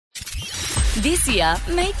This year,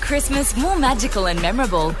 make Christmas more magical and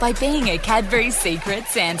memorable by being a Cadbury Secret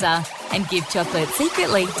Santa and give chocolate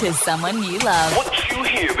secretly to someone you love. What you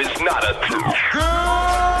hear is not a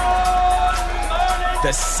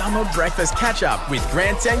The Summer Breakfast Catch-Up with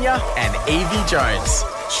Grant Denyer and Evie Jones.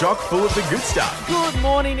 Chock full of the good stuff. Good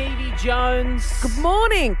morning, Evie Jones. Good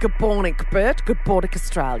morning, Bert. Good morning,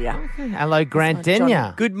 Australia. Hello, Grant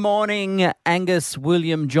Denyer. Good morning, Angus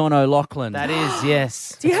William John O'Loughlin. That is,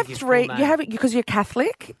 yes. Do you have three? You have it because you're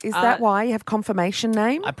Catholic. Is that why you have confirmation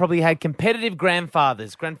name? I probably had competitive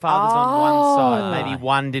grandfathers. Grandfathers on one side. Maybe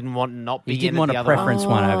one didn't want to not be You didn't in want the to other preference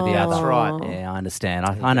one over the other. That's right. Yeah, I understand.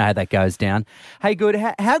 I know how that goes down. Hey, good.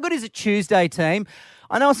 How good is it Tuesday, team?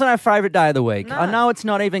 I know it's not our favourite day of the week. No. I know it's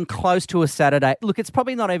not even close to a Saturday. Look, it's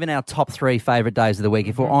probably not even our top three favourite days of the week,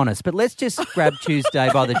 if we're honest. But let's just grab Tuesday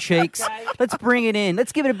by the cheeks. Let's bring it in.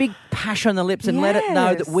 Let's give it a big pash on the lips and let it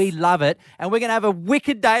know that we love it. And we're going to have a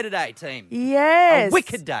wicked day today, team. Yes. A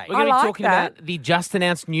wicked day. We're going to be like talking that. about the just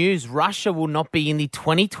announced news. Russia will not be in the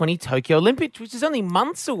 2020 Tokyo Olympics, which is only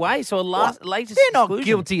months away. So latest They're not exclusion.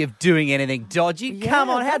 guilty of doing anything dodgy. Yeah, Come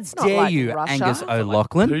on, how that's not dare like you, Russia. Angus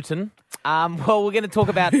O'Loughlin? Putin. Well, we're going to talk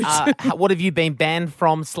about what have you been banned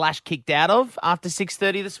from / kicked out of after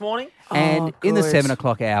 6:30 this morning. And in the good. 7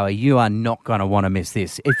 o'clock hour, you are not going to want to miss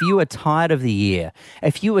this. If you are tired of the year,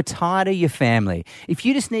 if you are tired of your family, if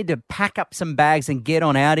you just need to pack up some bags and get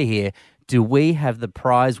on out of here, do we have the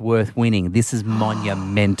prize worth winning? This is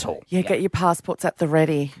monumental. Yeah, get your passports at the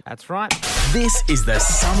ready. That's right. This is the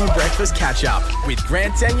Summer Breakfast Catch-Up with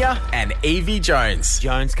Grant Denyer and Evie Jones.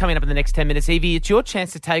 Jones, coming up in the next 10 minutes. Evie, it's your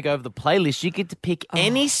chance to take over the playlist. You get to pick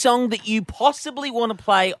any song that you possibly want to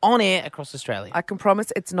play on air across Australia. I can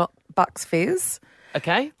promise it's not Bucks Fizz,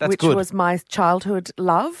 Okay, that's which good. was my childhood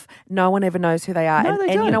love. No one ever knows who they are. No, they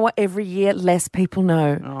and you don't. know what? Every year, less people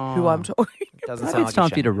know who I'm talking Doesn't Maybe sound it's like time a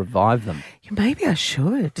for you to revive them. about. Maybe I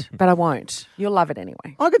should, but I won't. You'll love it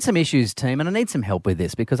anyway. I've got some issues, team, and I need some help with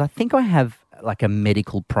this because I think I have like a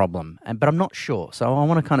medical problem, but I'm not sure. So I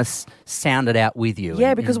want to kind of sound it out with you.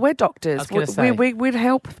 Yeah, And- because we're doctors. I was gonna say. We'd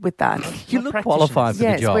help with that. you We're look practitioners. qualified for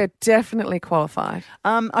Yes, the job. we're definitely qualified.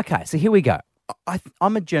 Okay, so here we go.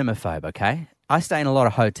 I'm a germaphobe, okay? I stay in a lot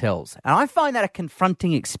of hotels, and I find that a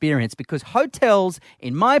confronting experience because hotels,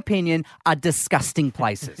 in my opinion, are disgusting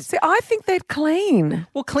places. See, I think they're clean.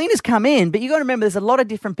 Well, cleaners come in, but you got to remember there's a lot of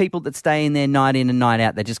different people that stay in there night in and night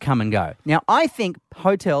out. They just come and go. Now, I think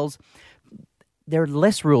hotels, there are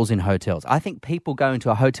less rules in hotels. I think people go into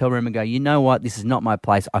a hotel room and go, you know what, this is not my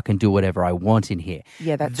place. I can do whatever I want in here.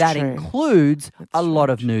 Yeah, that's that true. includes a lot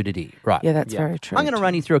of nudity. Right. Yeah, that's very true. I'm going to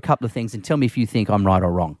run you through a couple of things and tell me if you think I'm right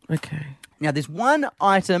or wrong. Okay. Now, there's one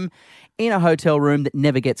item in a hotel room that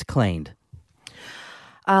never gets cleaned.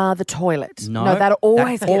 The toilet. No, that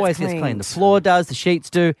always gets gets cleaned. The floor does, the sheets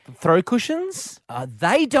do. Throw cushions?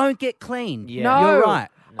 They don't get cleaned. Yeah. No, You're right.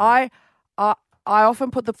 I often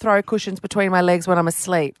put the throw cushions between my legs when I'm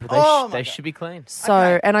asleep. They should be clean.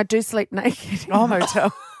 So, and I do sleep naked in the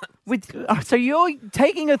hotel. So you're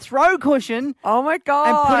taking a throw cushion Oh my god!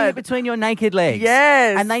 and putting it between your naked legs.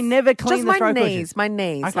 Yes, And they never clean just the my throw knees. cushions. My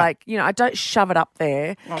knees, Okay. like I don't shove it up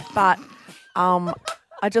there, but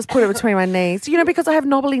I just put it between my knees. Because I have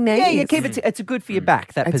knobbly knees. Yeah, you keep it. It's good for your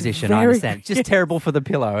back. That It's position, I very understand. It's just terrible for the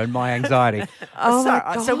pillow and my anxiety. Oh my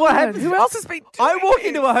God. So what happens? Who else has been? I walk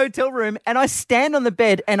into a hotel room and I stand on the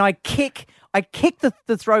bed and I kick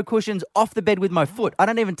the throw cushions off the bed with my foot. I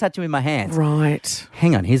don't even touch them with my hands. Right.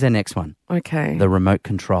 Hang on, here's our next one. Okay. The remote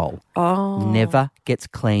control never gets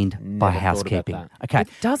cleaned by Never thought about housekeeping. that. Okay, It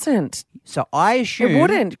doesn't. so I assume It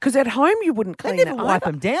wouldn't, because at home you wouldn't They clean never it wipe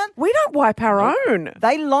either. them down. We don't wipe our own.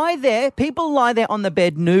 They lie there. People lie there on the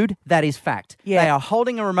bed nude. That is fact. Yeah. They are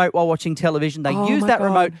holding a remote while watching television. They Oh use my that God.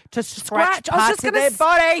 remote to scratch I was parts just of gonna their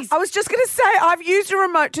bodies. I was just going to say, I've used a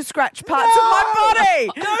remote to scratch parts of my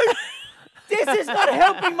body. No, this is not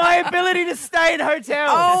helping my ability to stay in hotels.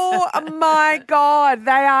 Oh my God,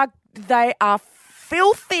 they are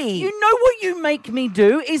filthy. You know what you make me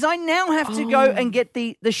do is I now have to go and get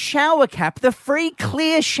the shower cap, the free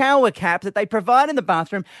clear shower cap that they provide in the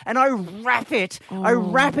bathroom, and I wrap it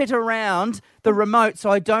around the remote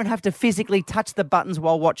so I don't have to physically touch the buttons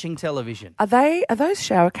while watching television. Are those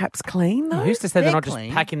shower caps clean though? Who's to say they're They're not clean.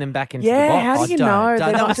 just packing them back into the Yeah, box? how do you don't. know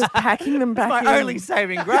they're Don't. not just packing them back My in? only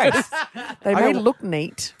saving grace. They I may got- look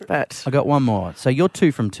neat, but I got one more. So you're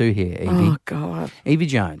 2 from 2 here, Evie. oh God, Evie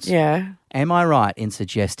Jones. yeah. Am I right in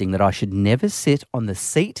suggesting that I should never sit on the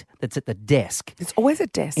seat that's at the desk There's always a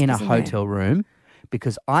desk in a isn't there? hotel room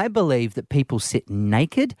because I believe that people sit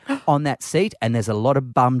naked on that seat and there's a lot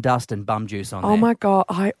of bum dust and bum juice on there. Oh my God,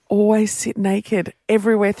 I always sit naked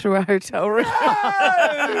everywhere through a hotel room.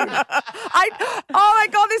 Oh my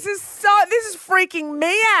God, this is freaking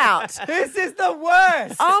me out. This is the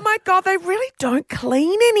worst. Oh my God, they really don't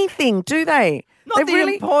clean anything, do they? Not They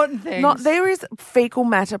the important things. There is fecal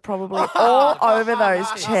matter probably all over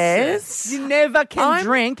those chairs. You never can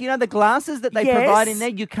drink. You know, the glasses that they provide in there,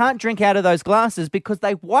 you can't drink out of those glasses because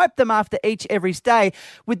they wipe them after every stay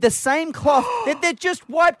with the same cloth that they just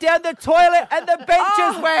wipe down the toilet and the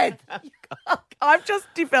benches with. I've just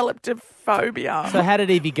developed a phobia. So how did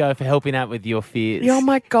Evie go for helping out with your fears? Oh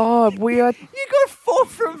my God, we are. You got 4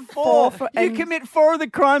 from 4. You commit 4 of the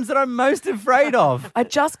crimes that I'm most afraid of. I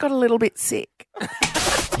just got a little bit sick.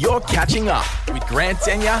 You're catching up with Grant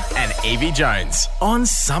Denyer and Evie Jones on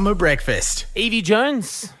Summer Breakfast. Evie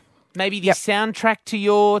Jones, maybe the soundtrack to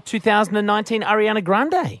your 2019 Ariana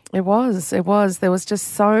Grande. It was. There was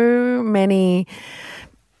just so many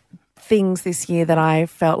things this year that I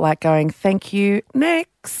felt like going, thank you,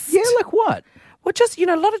 next. Yeah, like what? Well, just,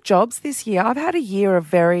 a lot of jobs this year. I've had a year of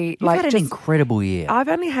very, You've had an incredible year. I've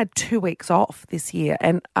only had 2 weeks off this year,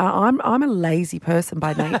 and I'm a lazy person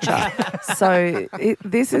by nature. So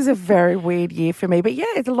this is a very weird year for me. But yeah,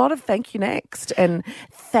 it's a lot of thank you next, and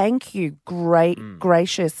thank you,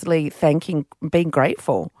 graciously being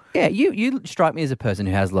grateful. Yeah, you strike me as a person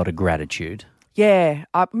who has a lot of gratitude. Yeah,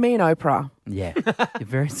 me and Oprah. Yeah, you're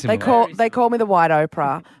very similar. They call me the White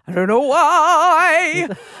Oprah. I don't know why,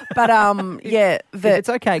 but yeah. If it's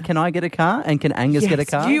okay. Can I get a car? And can Angus get a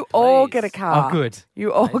car? You all get a car. Oh, good.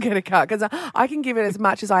 You all get a car because I can give it as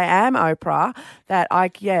much as I am Oprah.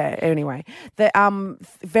 Anyway,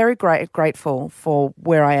 very grateful for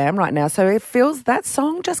where I am right now. So it feels that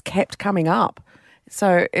song just kept coming up.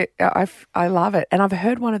 So I love it. And I've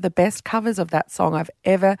heard one of the best covers of that song I've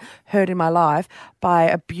ever heard in my life by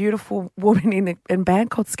a beautiful woman in a band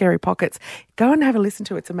called Scary Pockets. Go and have a listen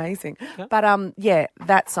to it. It's amazing. Okay. But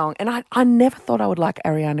that song. And I never thought I would like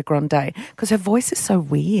Ariana Grande because her voice is so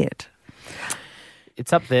weird.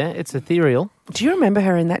 It's up there. It's ethereal. Do you remember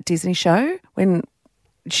her in that Disney show when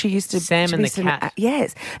she used to... Sam and the Cat.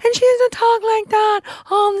 Yes. And she used to talk like that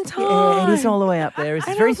all the time. Yeah, it is all the way up there. It's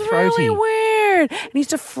very throaty. Really weird. And it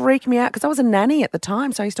used to freak me out because I was a nanny at the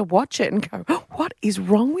time, so I used to watch it and go, what is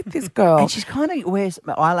wrong with this girl? And she's kind of wears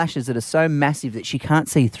eyelashes that are so massive that she can't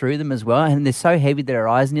see through them as well, and they're so heavy that her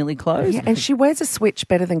eyes nearly close. Yeah, and she wears a switch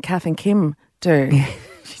better than Kath and Kim do.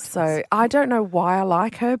 So I don't know why I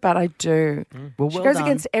like her, but I do. She goes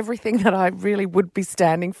against everything that I really would be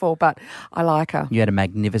standing for, but I like her. You had a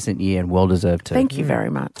magnificent year and well-deserved too. Thank you very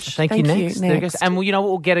much. Thank you. Next. And you know what?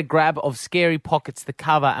 We'll get a grab of Scary Pockets, the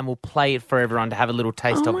cover, and we'll play it for everyone to have a little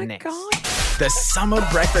taste of next. God. The Summer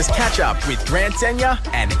Breakfast Catch-Up with Grant Denyer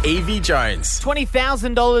and Evie Jones.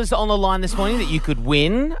 $20,000 on the line this morning that you could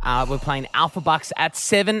win. We're playing Alpha Bucks at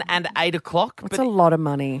 7 and 8 o'clock. It's a lot of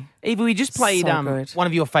money. Evie, we just played one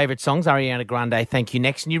of your favourite songs, Ariana Grande, Thank You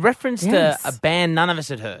Next, and you referenced a band none of us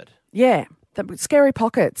had heard. Yeah. The Scary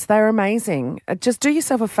Pockets, they're amazing. Just do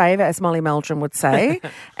yourself a favour, as Molly Meldrum would say,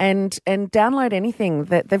 and download anything.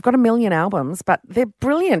 They've got 1 million albums, but they're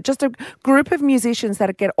brilliant. Just a group of musicians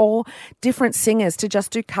that get all different singers to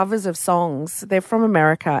just do covers of songs. They're from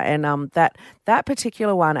America, and that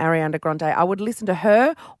particular one, Ariana Grande, I would listen to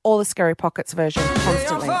her or the Scary Pockets version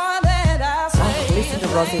constantly. Listen to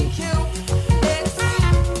Rosie. So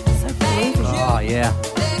groovy. Oh, yeah.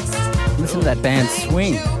 Listen to that band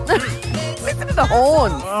swing. Listen to the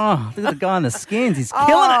horns. Oh, look at the guy on the skins. He's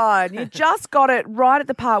killing it. And you just got it right at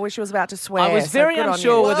the part where she was about to swear. I was very so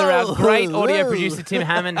unsure whether our great audio producer Tim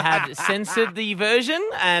Hammond had censored the version,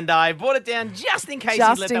 and I brought it down just in case he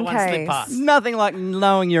let that one slip past. Nothing like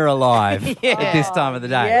knowing you're alive at this time of the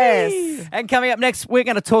day. Yes. And coming up next, we're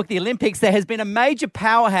going to talk the Olympics. There has been a major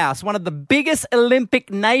powerhouse. One of the biggest Olympic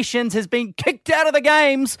nations has been kicked out of the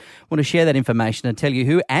Games. I want to share that information and tell you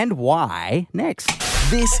who and why next.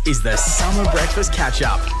 This is the Summer Breakfast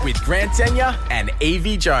Catch-Up with Grant Denyer and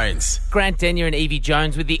Evie Jones. Grant Denyer and Evie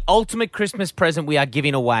Jones with the ultimate Christmas present we are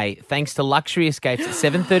giving away. Thanks to Luxury Escapes at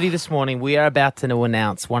 7:30 this morning, we are about to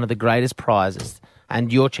announce one of the greatest prizes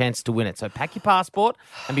and your chance to win it. So pack your passport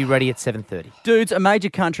and be ready at 7:30. Dudes, a major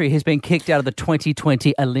country has been kicked out of the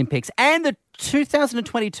 2020 Olympics and the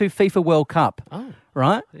 2022 FIFA World Cup. Oh.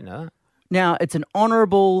 Right? I didn't know that. Now, it's an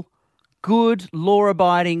honourable, good,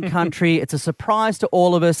 law-abiding country. It's a surprise to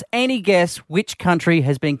all of us. Any guess which country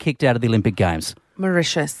has been kicked out of the Olympic Games?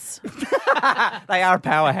 Mauritius. They are a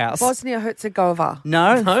powerhouse. Bosnia-Herzegovina.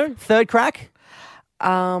 No? Third crack?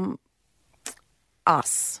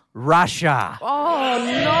 us? Russia. Oh,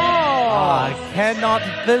 no. I cannot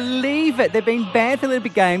believe it. They've been banned from the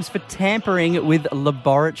Olympic Games for tampering with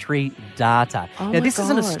laboratory data. Oh now, my this is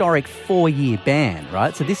an God. historic 4-year ban,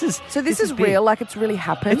 right? So this is big. real, like it's really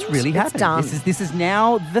happened? It's really happened. done. This is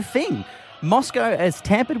now the thing. Moscow has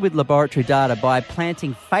tampered with laboratory data by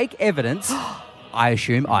planting fake evidence, I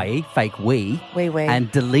assume, i.e. fake Wee.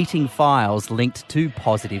 and deleting files linked to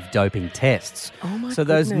positive doping tests. Oh, my So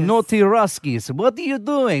those goodness. naughty Ruskies, what are you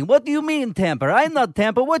doing? What do you mean tamper? I'm not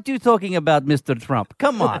tamper. What are you talking about, Mr. Trump?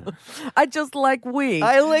 Come on. I just like we.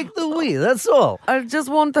 I like the we, that's all. I just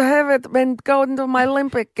want to have it and go into my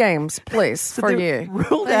Olympic Games, please, for They're you.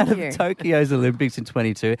 Ruled Thank out you. of Tokyo's Olympics in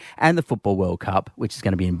 22 and the Football World Cup, which is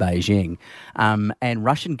going to be in Beijing. And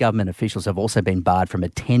Russian government officials have also been barred from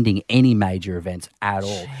attending any major events at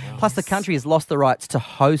all. Plus, the country has lost the rights to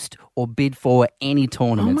host or bid for any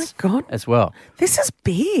tournaments God. as well. This is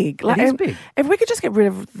big. It is big. If we could just get rid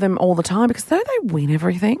of them all the time, because don't they win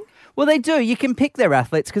everything? Well, they do. You can pick their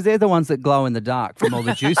athletes because they're the ones that glow in the dark from all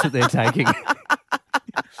the juice that they're taking.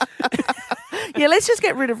 Yeah, let's just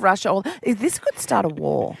get rid of Russia. This could start a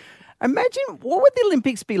war. Imagine what would the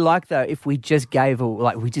Olympics be like though if we just gave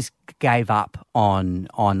up on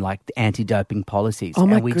like the anti-doping policies Oh,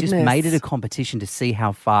 my and we just goodness. made it a competition to see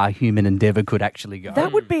how far human endeavour could actually go.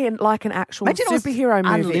 That would be like an actual Imagine it was superhero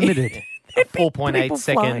movie. unlimited. A 4.8 people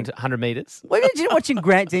second, flying. 100 metres. Well, imagine watching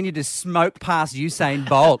Grant Denyer just smoke past Usain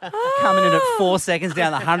Bolt coming in at 4 seconds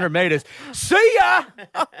down the 100 metres. See ya!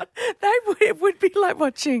 It would be like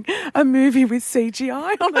watching a movie with CGI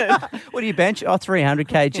on it. What do you bench? Oh, 300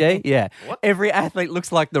 kg? Yeah. Every athlete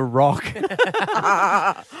looks like The Rock.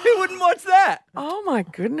 Who wouldn't watch that? Oh my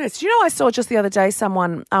goodness! You know, I saw just the other day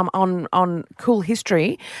someone on Cool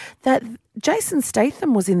History that Jason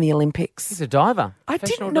Statham was in the Olympics. He's a diver. I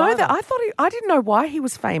Professional didn't know diver. that. I didn't know why he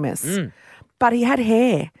was famous, but he had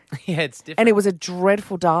hair, Yeah, it's different. and it was a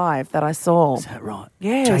dreadful dive that I saw. Is that right?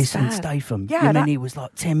 Yeah, it was Jason bad. Statham. Yeah, You mean that- he was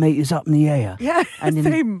like 10 metres up in the air? Yeah, And then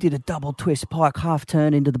he same. did a double twist pike half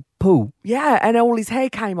turn into the pool. Yeah, and all his hair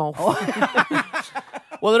came off.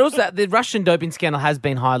 Well, it also the Russian doping scandal has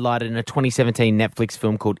been highlighted in a 2017 Netflix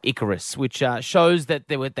film called Icarus, which shows that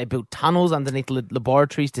they built tunnels underneath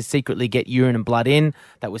laboratories to secretly get urine and blood in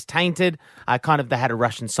that was tainted. They had a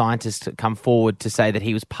Russian scientist come forward to say that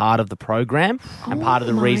he was part of the program and part of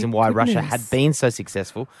the my reason why Russia goodness. had been so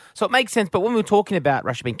successful. So it makes sense. But when we were talking about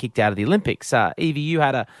Russia being kicked out of the Olympics, Evie, you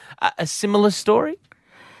had a similar story.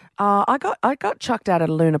 I got chucked out at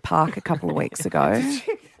Luna Park a couple of weeks ago.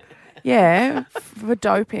 Yeah, for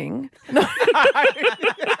doping. No.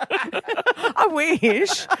 I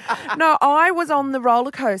wish. No, I was on the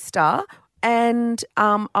roller coaster and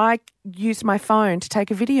I used my phone to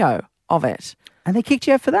take a video of it. And they kicked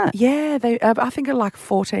you out for that? Yeah, I think a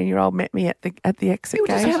 14-year-old met me at the exit You were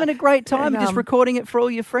gate. just having a great time, And, just recording it for all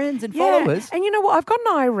your friends and followers. And you know what? I've got an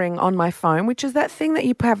iRing on my phone, which is that thing that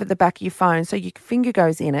you have at the back of your phone so your finger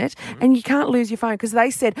goes in it and you can't lose your phone because they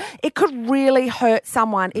said it could really hurt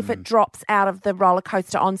someone if it drops out of the roller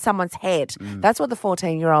coaster on someone's head. That's what the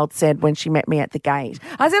 14-year-old said when she met me at the gate.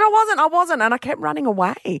 I said, I wasn't. And I kept running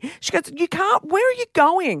away. She goes, you can't. Where are you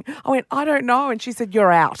going? I went, I don't know. And she said,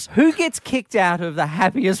 you're out. Who gets kicked out of the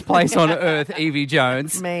happiest place on earth, Evie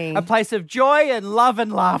Jones? Me. A place of joy and love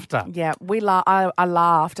and laughter. Yeah, I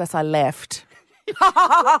laughed as I left. Look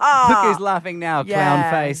who's laughing now, clown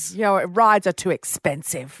face. You know, rides are too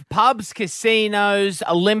expensive. Pubs, casinos,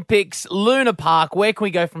 Olympics, Luna Park. Where can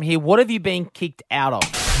we go from here? What have you been kicked out of?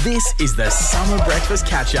 This is the Summer Breakfast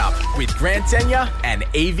Catch Up with Grant Denyer and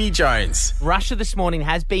Evie Jones. Russia this morning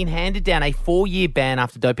has been handed down a 4-year ban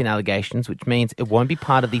after doping allegations, which means it won't be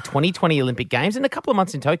part of the 2020 Olympic Games in a couple of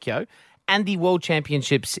months in Tokyo and the World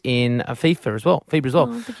Championships in FIFA as well. But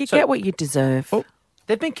you get what you deserve.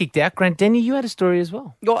 They've been kicked out. Grant Denyer, you had a story as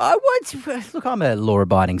well. Well, look, I'm a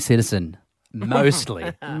law-abiding citizen, mostly.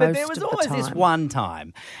 But there Most was of the always this time. one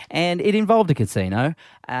time, and it involved a casino.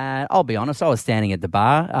 I'll be honest, I was standing at the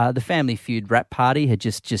bar. The Family Feud rap party had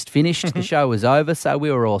just finished. The show was over, so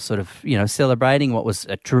we were all sort of, celebrating what was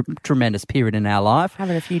a tremendous period in our life.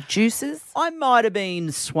 Having a few juices. I might have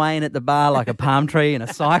been swaying at the bar like a palm tree in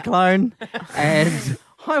a cyclone, and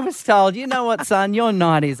I was told, you know what, son, your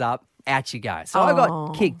night is up. Out you go. So I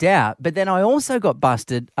got kicked out, but then I also got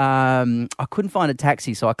busted. I couldn't find a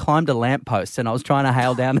taxi, so I climbed a lamppost and I was trying to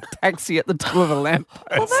hail down a taxi at the top of a lamppost.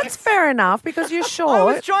 Well, that's fair enough because you're I short.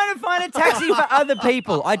 was trying to find a taxi for other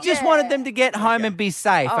people. I just wanted them to get home and be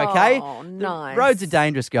safe, okay? Oh, nice. The roads are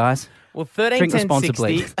dangerous, guys. Well, 13, Drink 10,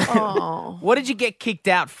 responsibly. 60. Oh. What did you get kicked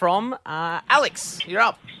out from? Alex, you're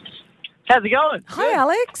up. How's it going? Hi,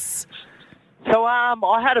 Alex. So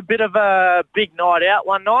I had a bit of a big night out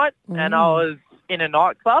one night, and I was in a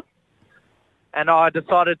nightclub, and I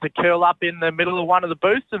decided to curl up in the middle of one of the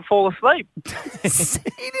booths and fall asleep. You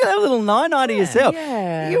did have a little night to yourself.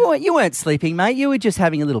 Yeah. You weren't sleeping, mate. You were just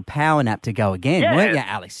having a little power nap to go again, Yeah. weren't you,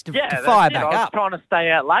 Alex? To That's fire it. back I was up. trying to stay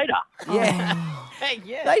out later. Yeah.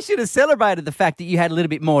 They should have celebrated the fact that you had a little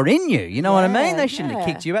bit more in you. You know what I mean? They shouldn't have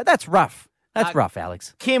kicked you out. That's rough. That's rough,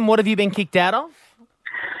 Alex. Kim, what have you been kicked out of?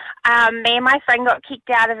 Me and my friend got kicked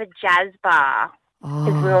out of a jazz bar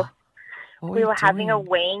because we were having a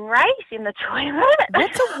weeing race in the toilet.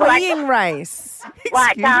 What's a weeing race?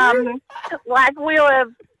 like we were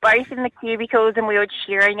both in the cubicles and we were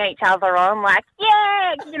cheering each other on, like,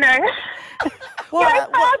 yeah, you know. What?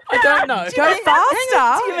 I don't know. Go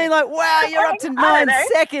faster. You mean like, wow, you're up to I 9 don't know.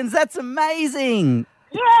 seconds. That's amazing.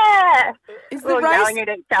 Yeah. Is We the were race? yelling at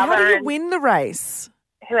each How other do you and win the race?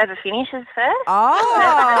 whoever finishes first.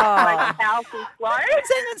 Oh. Like powerful flow.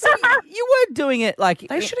 So you weren't doing it like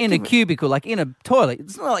They should have in a given- cubicle, like in a toilet.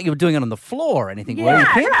 It's not like you were doing it on the floor or anything, were you,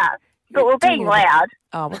 Yeah, Kim? yeah. But we're being loud.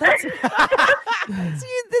 Oh, well, that's...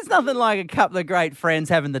 There's nothing like a couple of great friends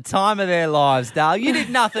having the time of their lives, Dale. You did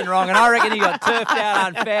nothing wrong, and I reckon you got turfed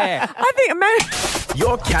out unfair. I think, man...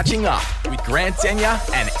 You're catching up with Grant Denyer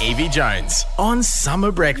and Evie Jones on Summer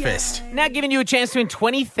Breakfast. Now giving you a chance to win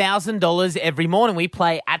 $20,000 every morning. We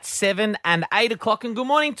play at 7 and 8 o'clock. And good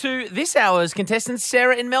morning to this hour's contestant,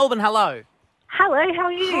 Sarah in Melbourne. Hello. Hello, how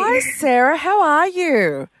are you? Hi, Sarah. How are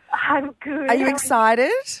you? I'm good. Are you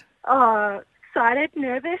excited? Oh, excited,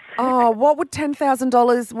 nervous. Oh, what would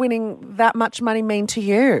 $10,000 winning that much money mean to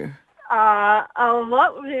you? A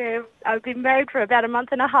lot. I've been married for about a month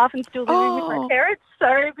and a half and still living with my parents. So,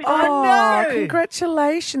 Oh,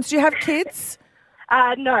 congratulations. Do you have kids?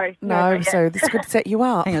 no. No, not yet. so this could set you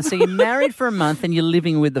up. Hang on, so you're married for a month and you're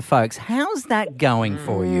living with the folks. How's that going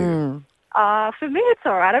for you? For me, it's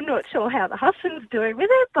all right. I'm not sure how the husband's doing with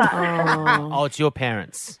it, but Oh, it's your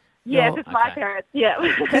parents. yes, it's my Okay. parents. Yeah.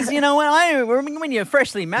 Because, you know, when you're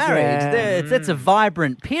freshly married, Yeah. that's a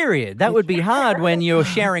vibrant period. That would be hard when you're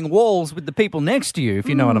sharing walls with the people next to you, if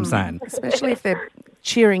you know what I'm saying. Especially if they're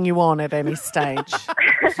cheering you on at any stage.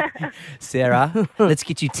 Sarah, let's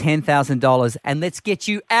get you $10,000 and let's get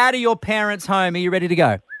you out of your parents' home. Are you ready to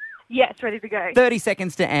go? Yes, ready to go. 30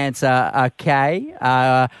 seconds to answer, okay?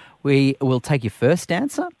 We will take your first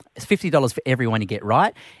answer. It's $50 for everyone you get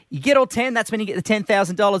right. You get all 10, that's when you get the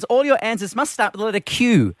 $10,000. All your answers must start with the letter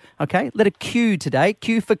Q, okay? Letter Q today.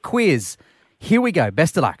 Q for quiz. Here we go.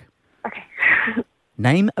 Best of luck. Okay.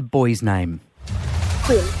 Name a boy's name.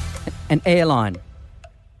 Quinn. An airline.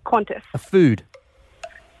 Qantas. A food.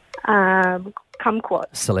 Kumquat.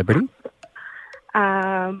 A celebrity.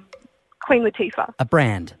 Queen Latifah. A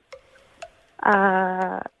brand.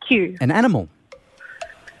 Q. An animal.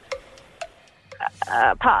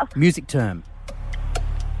 Pass. Music term.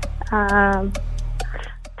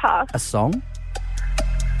 Pass. A song.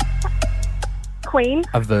 Queen.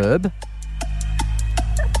 A verb.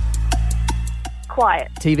 Quiet.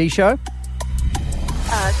 TV show.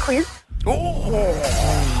 Quiz.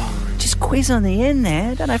 Just quiz on the end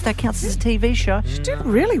there. Don't know if that counts as a TV show. You did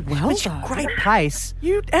really well, It's though. great pace.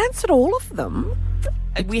 You answered all of them.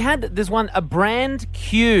 There's one, a brand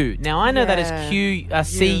Q. Now, I know that Yeah. as Q,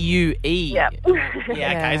 C-U-E. Yep. Yeah,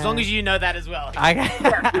 okay, as long as you know that as well. Okay.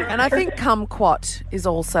 And I think kumquat is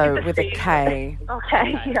also with a K.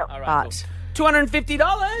 Okay. Yep. All right, But cool.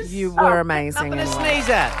 $250. you were amazing. Nothing to anyway. sneeze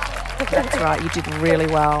at. That's right. You did really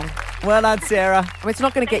well. Well done, Sarah. I mean, it's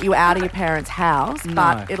not going to get you out of your parents' house,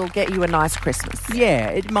 but it'll get you a nice Christmas. Yeah,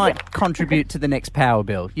 it might contribute to the next power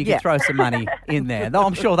bill. You can Yeah. throw some money in there. Though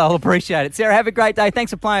I'm sure they'll appreciate it. Sarah, have a great day. Thanks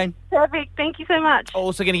for playing. Perfect. Thank you so much.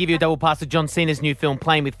 Also going to give you a double pass to John Cena's new film,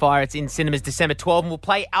 Playing with Fire. It's in cinemas December 12, and we'll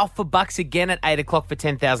play Alpha Bucks again at 8 o'clock for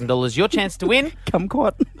 $10,000. Your chance to win,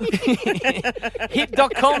 Kumquat.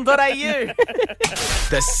 hit.com.au.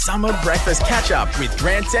 The Summer Breakfast Catch-Up with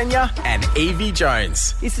Grant Denyer and Evie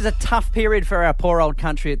Jones. This is a tough period for our poor old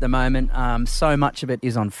country at the moment. So much of it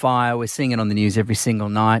is on fire. We're seeing it on the news every single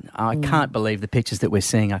night. I can't believe the pictures that we're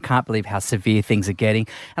seeing. I can't believe how severe things are getting.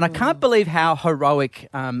 And I can't believe how heroic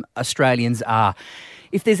Australians are.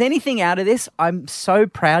 If there's anything out of this, I'm so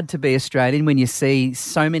proud to be Australian when you see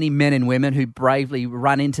so many men and women who bravely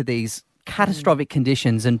run into these catastrophic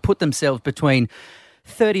conditions and put themselves between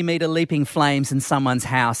 30-metre leaping flames in someone's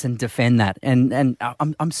house and defend that. And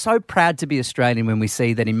I'm so proud to be Australian when we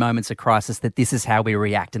see that in moments of crisis that this is how we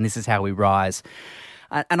react and this is how we rise.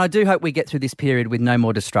 And I do hope we get through this period with no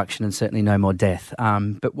more destruction and certainly no more death.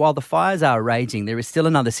 But while the fires are raging, there is still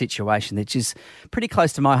another situation which is pretty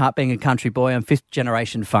close to my heart, being a country boy. I'm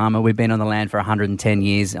fifth-generation farmer. We've been on the land for 110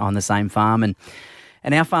 years on the same farm,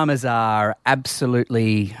 and our farmers are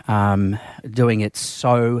absolutely doing it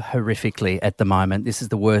so horrifically at the moment. This is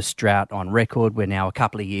the worst drought on record. We're now a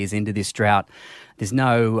couple of years into this drought. There's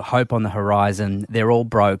no hope on the horizon. They're all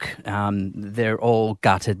broke. They're all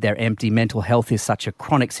gutted. They're empty. Mental health is such a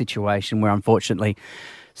chronic situation where, unfortunately,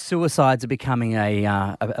 suicides are becoming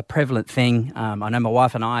a prevalent thing. I know my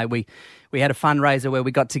wife and I, we had a fundraiser where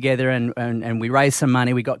we got together and we raised some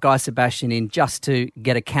money. We got Guy Sebastian in just to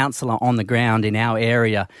get a counsellor on the ground in our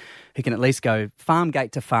area who can at least go farm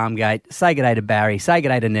gate to farm gate, say good day to Barry, say good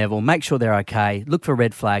day to Neville, make sure they're okay, look for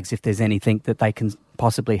red flags if there's anything that they can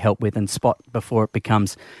possibly help with and spot before it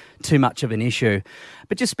becomes too much of an issue.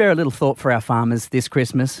 But just spare a little thought for our farmers this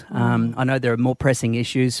Christmas. I know there are more pressing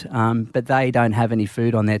issues, but they don't have any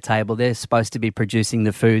food on their table. They're supposed to be producing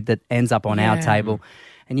the food that ends up on our table.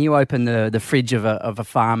 And you open the fridge of a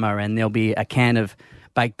farmer and there'll be a can of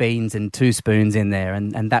baked beans and 2 spoons in there,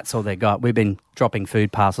 and that's all they got. We've been dropping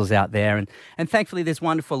food parcels out there, and thankfully there's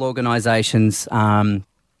wonderful organisations out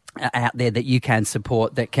there that you can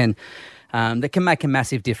support that can make a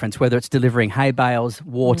massive difference, whether it's delivering hay bales,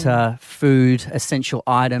 water, food, essential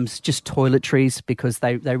items, just toiletries, because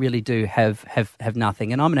they really do have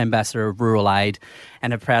nothing. And I'm an ambassador of Rural Aid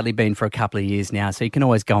and have proudly been for a couple of years now. So you can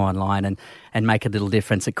always go online and make a little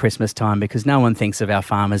difference at Christmas time, because no one thinks of our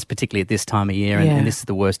farmers, particularly at this time of year, and this is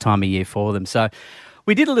the worst time of year for them. So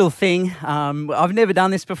we did a little thing. I've never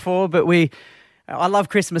done this before, but I love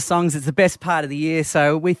Christmas songs. It's the best part of the year.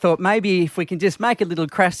 So we thought maybe if we can just make a little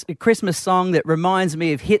Christmas song that reminds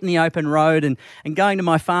me of hitting the open road and going to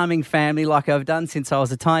my farming family like I've done since I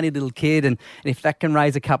was a tiny little kid. And if that can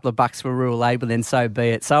raise a couple of bucks for Rural Aid, well, then so be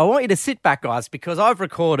it. So I want you to sit back, guys, because I've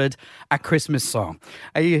recorded a Christmas song.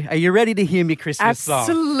 Are you ready to hear me Christmas song?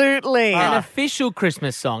 Absolutely. An official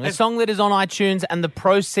Christmas song, a song that is on iTunes and the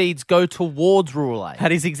proceeds go towards Rural Aid.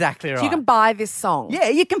 That is exactly right. So you can buy this song. Yeah,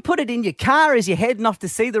 you can put it in your car as you're heading off to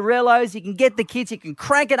see the rellos. You can get the kids. You can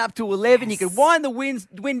crank it up to 11. You can wind the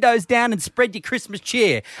windows down and spread your Christmas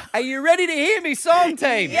cheer. Are you ready to hear me song,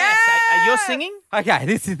 team? Yes. Are you singing? Okay,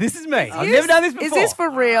 this is me. I've never done this before. Is this for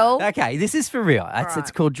real? Okay, this is for real. It's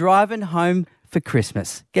called Driving Home for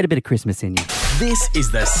Christmas. Get a bit of Christmas in you. This is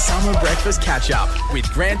the Summer Breakfast Catch-Up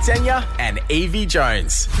with Grant Tenya and Evie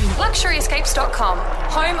Jones. LuxuryEscapes.com,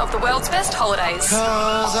 home of the world's best holidays.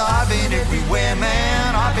 'Cause I've been everywhere,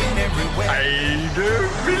 man. I've been everywhere. I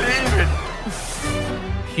don't believe it.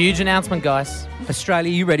 Huge announcement, guys.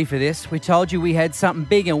 Australia, you ready for this? We told you we had something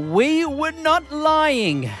big and we were not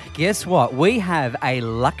lying. Guess what? We have a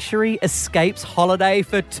Luxury Escapes holiday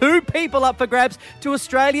for 2 people up for grabs to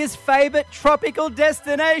Australia's favourite tropical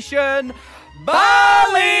destination,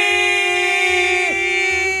 Bali!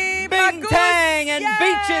 Bing Tang and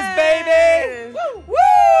beaches, baby! Woo! Woo!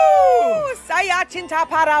 Saya cinta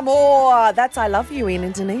padamu. That's I love you in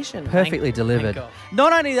Indonesian. Perfectly delivered. God.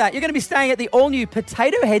 Not only that, you're going to be staying at the all-new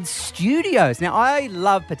Potato Head Studios. Now, I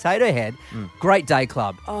love Potato Head. Great day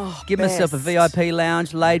club. Oh, Give myself a best. VIP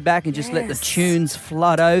lounge, laid back, and just let the tunes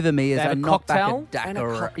flood over me as They have I a knock back a cocktail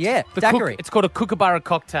daiquiri. Yeah, The daiquiri. it's called a Kookaburra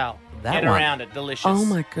cocktail. That Get one. around it. Delicious. Oh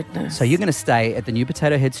my goodness. So you're going to stay at the new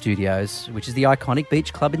Potato Head Studios, which is the iconic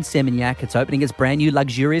beach club in Seminyak. It's opening its brand new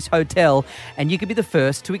luxurious hotel, and you could be the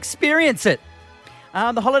first to experience it.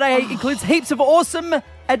 The holiday includes heaps of awesome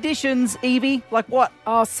additions, Evie. Like what?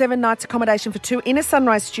 7 nights accommodation for 2 in a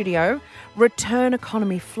Sunrise studio, return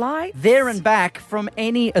economy flight, There and back from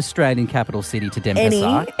any Australian capital city to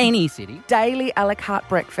Denpasar. Any city. daily a la carte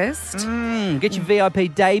breakfast. Get your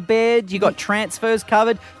VIP day bed. You got transfers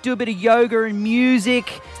covered. Do a bit of yoga and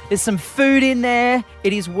music. There's some food in there.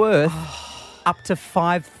 It is worth up to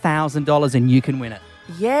 $5,000 and you can win it.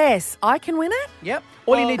 Yes, I can win it. Yep.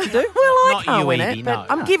 All you need to do. Well, I Not can't you, win Evie, it, but no.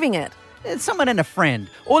 I'm giving it. It's someone and a friend.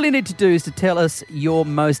 All you need to do is to tell us your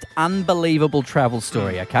most unbelievable travel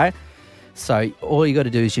story, okay? So all you got to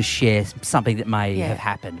do is just share something that may have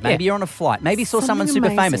happened. Maybe you're on a flight. Maybe you saw someone super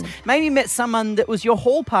Something famous. amazing. Maybe you met someone that was your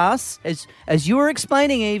hall pass, as you were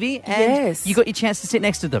explaining, Evie, and Yes. you got your chance to sit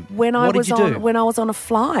next to them. When what did you do? When I was on a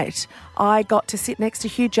flight, I got to sit next to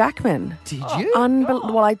Hugh Jackman. Did you?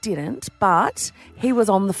 Well, I didn't, but he was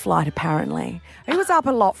on the flight apparently. He was up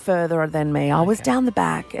a lot further than me. I was down the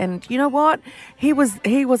back, and you know what? He was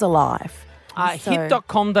alive. So-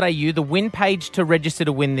 Hit.com.au, the win page to register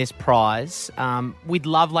to win this prize. We'd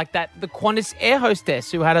love like that. The Qantas air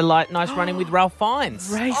hostess who had a nice run-in with Ralph Fiennes.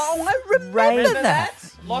 Race. Oh, I remember that.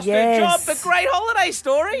 Lost her Yes. job, but great holiday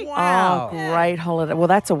story. Oh, great holiday. Well,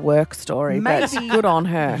 that's a work story, but Maybe good on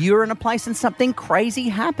her. You're in a place and something crazy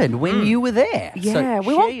happened when you were there. Yeah, So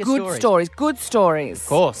we share want your good stories. Good stories. Of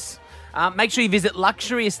course. Make sure you visit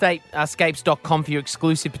luxuryescapes.com for your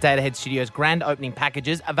exclusive Potato Head Studios grand opening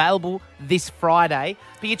packages, available this Friday.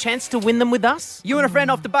 Be your chance to win them with us. You and a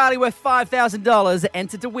friend off to Bali worth $5,000,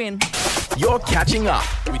 entered to win. You're catching up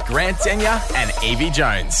with Grant Denyer and Evie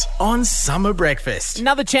Jones on Summer Breakfast.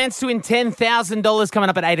 Another chance to win $10,000 coming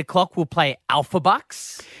up at 8 o'clock. We'll play Alpha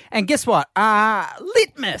Bucks. And guess what?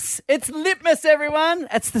 Litmus. It's Litmus, everyone.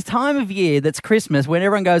 It's the time of year that's Christmas when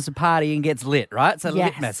everyone goes to party and gets lit, right? So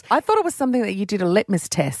Yes. Litmus. I thought it was something that you did a litmus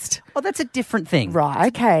test. Oh, that's a different thing. Right,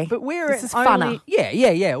 okay. But we're This is only, funner.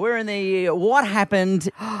 Yeah. We're in the what happened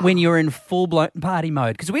when you're in full-blown party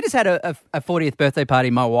mode. Because we just had a 40th birthday party,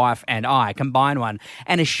 my wife and I, combined one,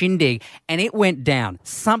 and a shindig, and it went down.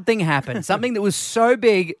 Something happened. Something that was so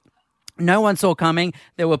big no one saw coming.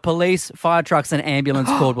 There were police, fire trucks, and ambulance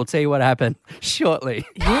called. We'll tell you what happened shortly.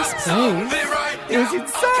 Yes, please. It was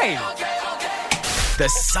insane. The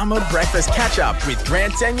Summer Breakfast Catch-Up with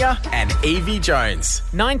Grant Denyer and Evie Jones.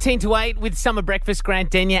 19 to 8 with Summer Breakfast, Grant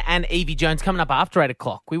Denyer and Evie Jones coming up after 8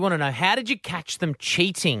 o'clock. We want to know, how did you catch them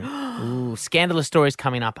cheating? Ooh, scandalous stories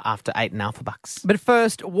coming up after 8 and Alpha Bucks. But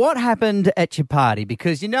first, what happened at your party?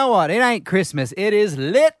 Because you know what? It ain't Christmas. It is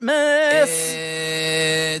Litmus.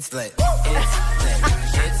 It's lit.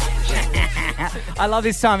 I love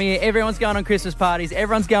this time of year. Everyone's going on Christmas parties.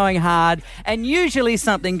 Everyone's going hard. And usually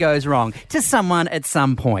something goes wrong to someone at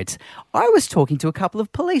some point. I was talking to a couple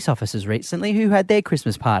of police officers recently who had their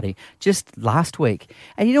Christmas party just last week.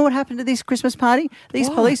 And you know what happened to this Christmas party? These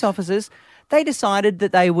police officers, they decided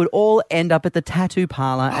that they would all end up at the tattoo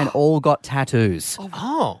parlour and all got tattoos.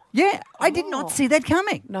 Oh. Yeah, I did not see that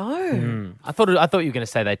coming. No. I thought you were going to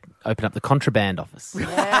say they'd open up the contraband office.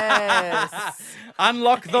 Yes.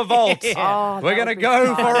 Unlock the vault. Oh, We're that going to would be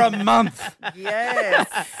go fun. for a month. Yes.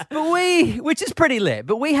 But which is pretty lit,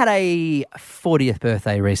 but we had a 40th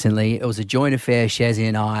birthday recently. It was a joint affair, Shazzy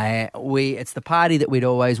and I. It's the party that we'd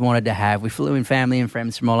always wanted to have. We flew in family and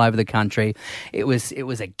friends from all over the country. It was a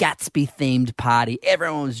Gatsby-themed party.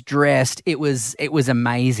 Everyone was dressed. It was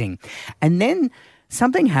amazing. And then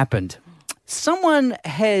something happened. Someone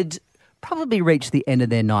had probably reached the end of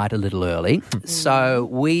their night a little early, so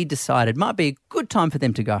we decided it might be a good time for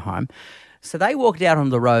them to go home. So they walked out on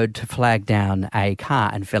the road to flag down a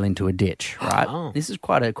car and fell into a ditch, right? Oh. This is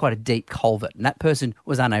quite a deep culvert, and that person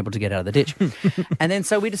was unable to get out of the ditch. And then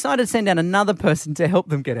so we decided to send down another person to help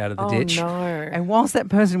them get out of the ditch. No. And whilst that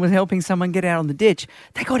person was helping someone get out on the ditch,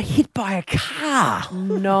 they got hit by a car.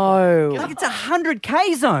 No. Like it's a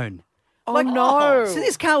 100K zone. Oh, no. So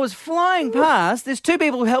this car was flying past. There's two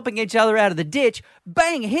people helping each other out of the ditch.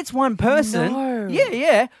 Bang, it hits one person. No.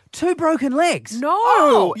 Yeah. 2 broken legs. No.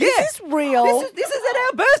 Oh, Is yeah. this real? This is at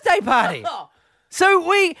our birthday party.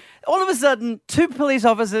 So all of a sudden, 2 police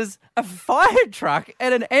officers, a fire truck,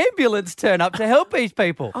 and an ambulance turn up to help these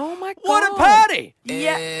people. Oh, my God. What a party!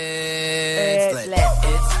 Yeah. It's lit.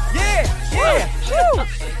 Yeah. Woo.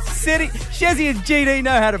 City, Shazzy and GD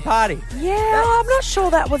know how to party. Yeah, I'm not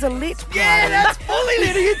sure that was a lit party. Yeah, that's fully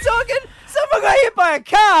lit. Are you talking? Someone got hit by a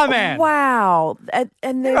car, man. Wow.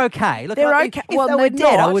 And They're okay. Look, they're like, okay. If well, they were they're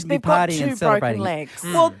dead, I not. wouldn't They've be got partying 2 and celebrating. broken legs.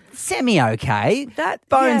 Well, semi-okay.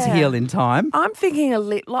 Bones Yeah. heal in time. I'm thinking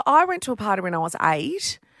like I went to a party when I was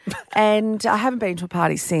 8. And I haven't been to a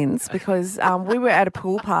party since because we were at a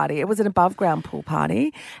pool party. It was an above-ground pool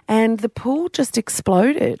party, and the pool just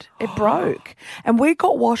exploded. It broke, and we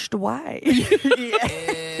got washed away.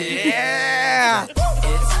 Yeah.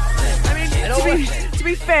 I mean, to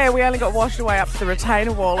be fair, we only got washed away up to the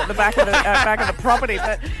retainer wall at the back of the property.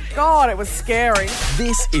 But God, it was scary.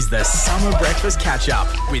 This is the Summer Breakfast Catch-Up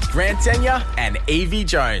with Grant Denyer and Evie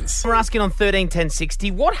Jones. We're asking on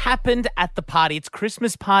 131060, what happened at the party? It's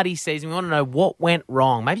Christmas party season. We want to know what went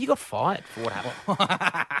wrong. Maybe you got fired for what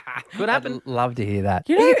happened. Could happen. I'd love to hear that.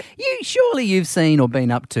 You know- Surely you've seen or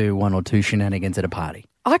been up to 1 or 2 shenanigans at a party.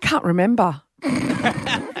 I can't remember.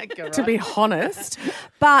 To be honest,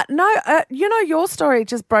 but no, your story,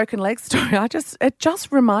 just broken leg story. It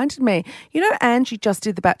just reminded me. Angie just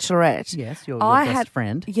did The Bachelorette. Yes, your best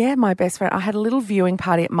friend. Yeah, my best friend. I had a little viewing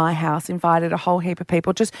party at my house. Invited a whole heap of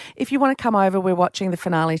people. Just if you want to come over, we're watching the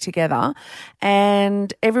finale together,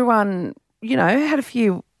 and everyone, had a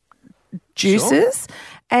few juices,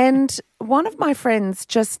 and one of my friends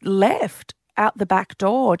just left out the back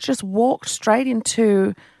door, just walked straight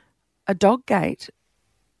into a dog gate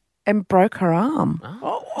and broke her arm.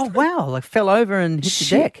 Oh, wow. Like fell over and hit the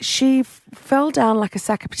deck. She fell down like a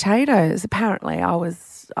sack of potatoes. Apparently,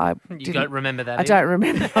 You don't remember that? I don't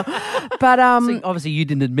remember. But So obviously, you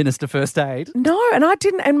didn't administer first aid. no, and I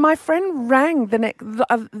didn't. And my friend rang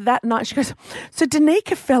that night. She goes, "So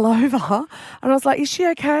Danica fell over," and I was like, "Is she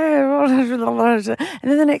okay?" And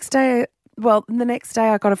then the next day,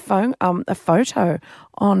 I got a photo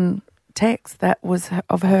on text that was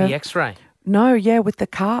of her. The X-ray. No, yeah, with the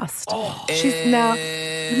cast. She's now.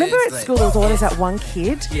 Remember at school there was always that one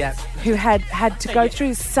kid who had to go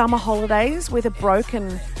through summer holidays with a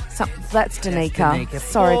broken. That's Danica.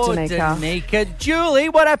 Sorry, Poor Danica. Danica. Julie,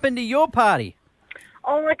 what happened to your party?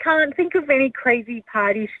 Oh, I can't think of any crazy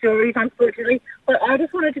party stories, unfortunately. But I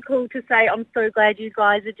just wanted to call to say I'm so glad you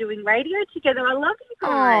guys are doing radio together. I love you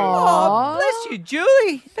guys. Oh, bless you,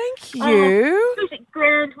 Julie. Thank you.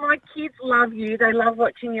 Grant, my kids love you. They love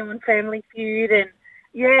watching you on Family Feud. And,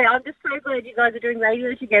 yeah, I'm just so glad you guys are doing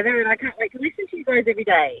radio together. And I can't wait to listen to you guys every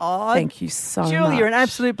day. Oh, Thank you so much. Julie, you're an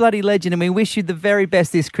absolute bloody legend, and we wish you the very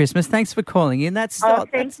best this Christmas. Thanks for calling in.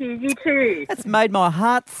 Thank you. You too. That's made my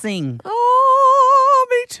heart sing. Oh,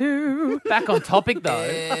 me too. Back on topic, though.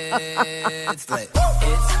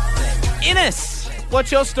 Ines,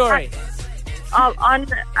 what's your story?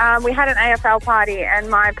 We had an AFL party and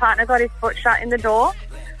my partner got his foot shut in the door.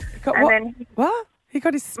 What? He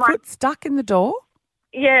got his foot stuck in the door?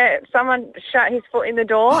 Yeah, someone shut his foot in the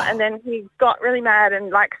door and then he got really mad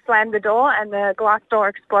and slammed the door and the glass door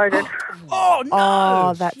exploded. Oh, no.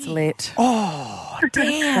 Oh, that's lit. Oh,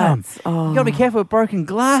 damn. You got to be careful with broken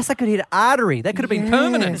glass. That could hit an artery. That could have been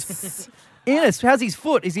permanent. Ines, how's his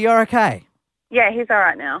foot? Is he okay? Yeah, he's all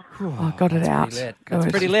right now. I got it out. That's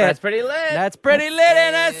pretty lit. That's pretty lit. That's pretty lit,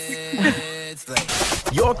 Ines.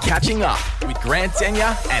 You're catching up with Grant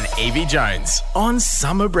Tenya and Avie Jones on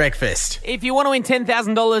Summer Breakfast. If you want to win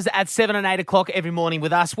 $10,000 at 7 and 8 o'clock every morning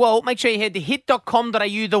with us, well, make sure you head to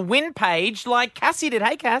hit.com.au, the win page, like Cassie did.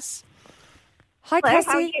 Hey, Cass. Hi, Hello,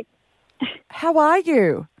 Cassie. How are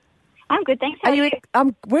you? I'm good, thanks. How are you?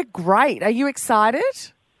 We're great. Are you excited?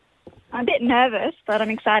 I'm a bit nervous, but I'm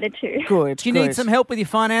excited too. Good. Do you need some help with your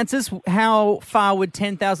finances? How far would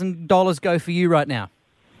 $10,000 go for you right now?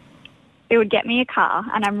 It would get me a car,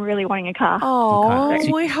 and I'm really wanting a car. Oh,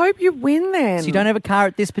 Okay. I hope you win then. So you don't have a car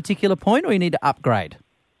at this particular point, or you need to upgrade?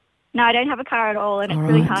 No, I don't have a car at all, and it's All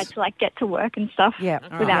really right. hard to get to work and stuff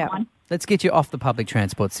without one. Let's get you off the public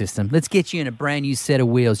transport system. Let's get you in a brand new set of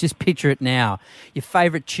wheels. Just picture it now. Your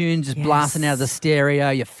favourite tune just blasting out of the stereo.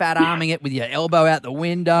 You're fat arming it with your elbow out the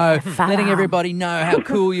window, letting everybody know how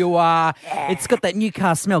cool you are. It's got that new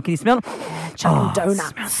car smell. Can you smell it? Donuts.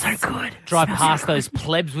 Smells so good. Drive past those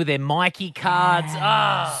plebs with their Mikey cards.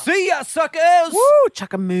 See ya, suckers! Woo!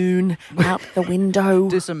 Chuck a moon out the window.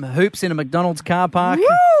 Do some hoops in a McDonald's car park.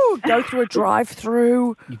 Woo! Go through a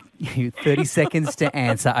drive-through. 30 seconds to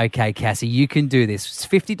answer. Okay, Cassie, you can do this. It's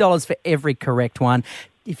 $50 for every correct one.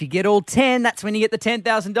 If you get all 10, that's when you get the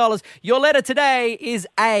 $10,000. Your letter today is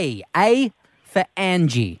A. A for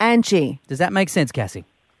Angie. Angie. Does that make sense, Cassie?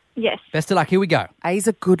 Yes. Best of luck. Here we go. A's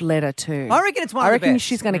a good letter too. I reckon it's one I of the reckon best.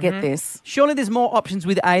 she's going to get this. Surely there's more options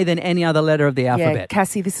with A than any other letter of the Yeah, alphabet.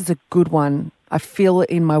 Cassie, this is a good one. I feel it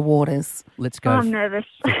in my waters. Let's go I'm nervous.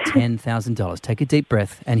 for $10,000. Take a deep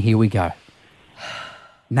breath, and here we go.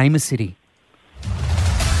 Name a city.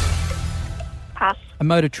 Pass. A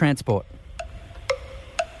mode of transport.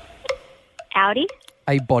 Audi.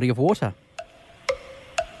 A body of water.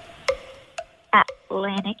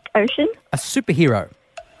 Atlantic Ocean. A superhero.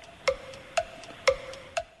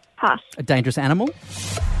 Pass. A dangerous animal.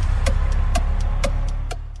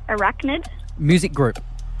 Arachnid. Music group.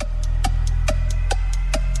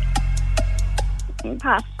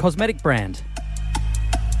 Pass. Cosmetic brand.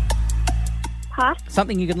 Pass.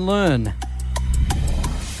 Something you can learn.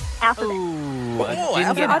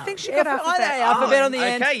 Alphabet. I think she got alphabet. Alphabet on the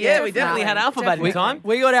end. Okay, yeah, we definitely had alphabet in time.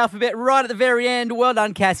 We got alphabet right at the very end. Well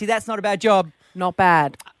done, Cassie. That's not a bad job. Not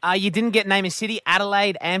bad. You didn't get name a city.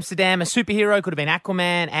 Adelaide, Amsterdam. A superhero could have been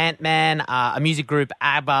Aquaman, Ant-Man. A music group,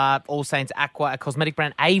 ABBA. All Saints Aqua. A cosmetic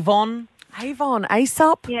brand, Avon. Avon,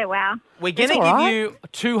 Aesop. Yeah, wow. We're going to That's give all right. you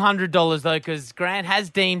 $200 though, because Grant has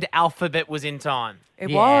deemed alphabet was in time.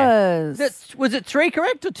 It was. Was it 3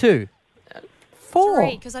 correct or 2?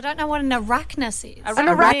 4. Because I don't know what an arachnus is. An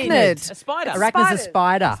arachnid. A spider. Arachnid's a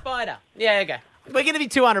spider. Spider. Yeah, okay. We're going to be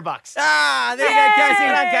 $200. Ah, there you go, Cassie.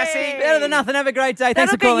 Well done, Cassie. Better than nothing. Have a great day.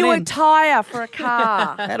 Thanks That'll for calling get you in. a tyre for a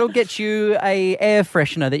car. That'll get you a air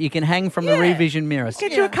freshener that you can hang from the revision mirrors.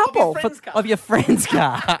 Get you a couple. Of your friend's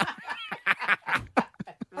car.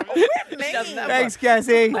 Thanks,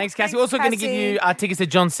 Cassie. Thanks, Cassie. We're also going to give you tickets to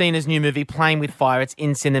John Cena's new movie, Playing with Fire. It's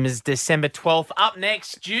in cinemas December 12th. Up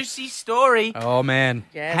next, juicy story. Oh, man.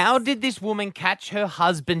 Yes. How did this woman catch her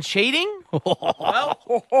husband cheating? Well,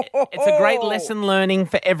 it's a great lesson learning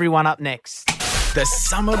for everyone up next. The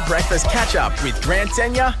Summer Breakfast Catch-Up with Grant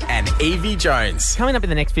Denyer and Evie Jones. Coming up in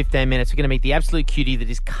the next 15 minutes, we're going to meet the absolute cutie that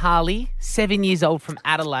is Carly, 7 years old from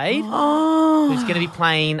Adelaide, who's going to be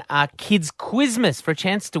playing Kids Quizmas for a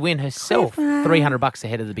chance to win herself $300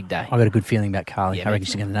 ahead of the big day. I got a good feeling about Carly. Yeah, I reckon me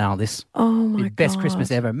she's going to nail this. Oh, my The best God.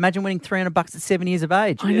 Christmas ever. Imagine winning $300 at 7 years of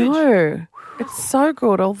age. I know. It's so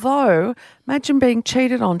good. Although, imagine being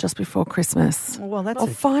cheated on just before Christmas. Well, that's or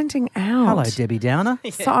finding out. Hello, Debbie Downer.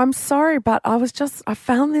 So I'm sorry, but I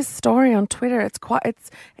found this story on Twitter. It's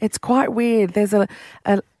quite weird. There's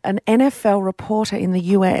an NFL reporter in the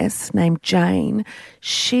US named Jane.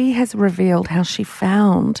 She has revealed how she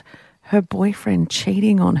found her boyfriend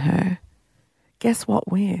cheating on her. Guess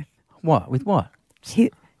what with? What? With what?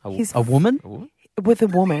 A woman? With a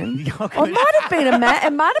woman. Or it might have been a man.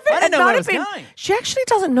 It might have been. I don't know where it was been. going. She actually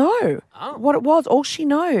doesn't know what it was. All she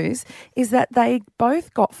knows is that they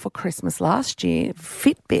both got for Christmas last year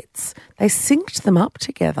Fitbits. They synced them up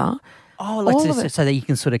together. Oh, All of it. so that you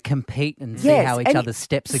can sort of compete and see Yes, how each and other's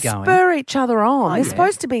steps are going. Spur each other on. Oh, They're yeah.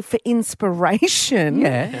 supposed to be for inspiration.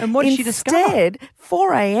 Yeah, and what did she discover? Instead,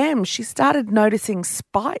 4 a.m., she started noticing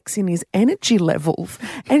spikes in his energy levels.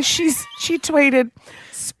 And she tweeted,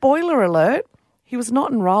 spoiler alert, he was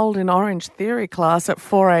not enrolled in Orange Theory class at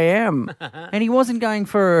 4 a.m. And he wasn't going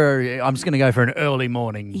I'm just going to go for an early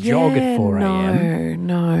morning jog at 4 a.m.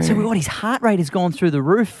 No. So what, his heart rate has gone through the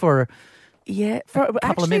roof for... Yeah, for a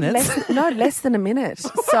couple of minutes. Less than a minute.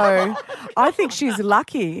 So I think she's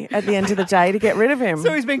lucky at the end of the day to get rid of him.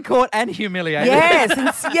 So he's been caught and humiliated.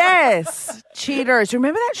 Yes. Cheaters.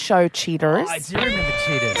 Remember that show, Cheaters? I do remember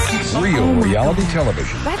Cheaters. Real reality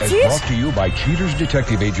television That's is it. brought to you by Cheaters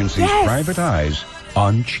Detective Agency's Yes. Private Eyes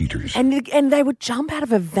on Cheaters. And they would jump out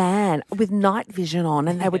of a van with night vision on,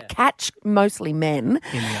 and they would catch mostly men.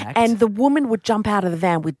 In the act. And the woman would jump out of the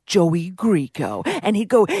van with Joey Greco, and he'd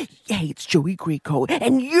go, "Hey, it's Joey Greco,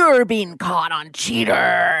 and you're being caught on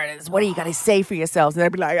Cheaters. What do you got to say for yourselves?" And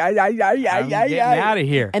they'd be like, I'm getting out of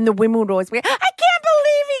here. And the women would always be, "I can't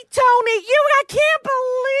believe he, Tony. I can't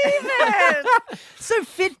believe it." So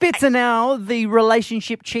Fitbits are now the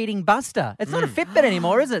relationship cheating buster. It's not a Fitbit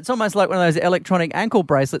anymore, is it? It's almost like one of those electronic ankle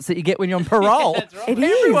bracelets that you get when you're on parole. That's right. It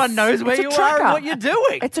is. Everyone knows where It's a you tracker. are and what you're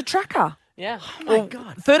doing. It's a tracker. Yeah. Oh, my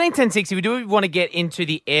God. 13, 10, 60, we do want to get into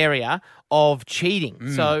the area of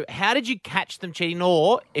cheating. So how did you catch them cheating?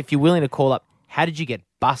 Or, if you're willing to call up, how did you get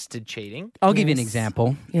busted cheating? I'll give you an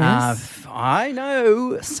example. Yes. I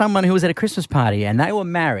know someone who was at a Christmas party and they were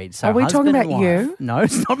married. So Are we husband talking and about wife. you? No,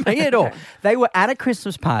 it's not me at all. They were at a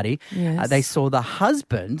Christmas party. Yes. They saw the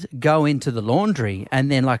husband go into the laundry, and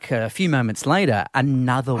then like a few moments later,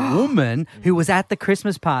 another woman who was at the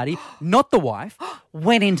Christmas party, not the wife,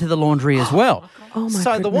 went into the laundry as well. Oh, my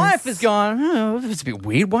So the goodness. wife is going, it's a bit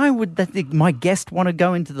weird. Why would my guest want to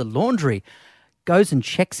go into the laundry? Goes and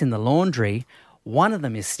checks in the laundry. One of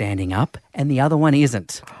them is standing up and the other one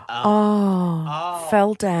isn't.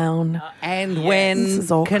 Fell down. And This when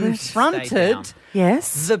is awkward. Stay down. confronted,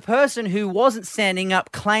 Yes. the person who wasn't standing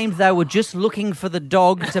up claimed they were just looking for the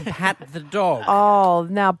dog to pat the dog. Oh,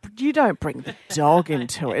 now you don't bring the dog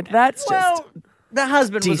into it. That's just. The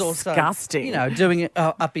husband was disgusting. also, doing it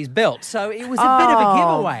up his belt. So it was a bit of a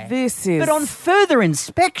giveaway. This is. But on further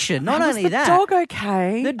inspection, not was only the that, dog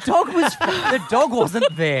okay? the dog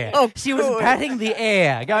wasn't there. She was patting the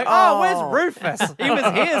air, going, where's Rufus? He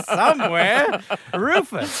was here somewhere.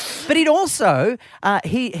 Rufus. But he'd also,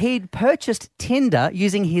 he'd purchased Tinder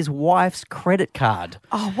using his wife's credit card.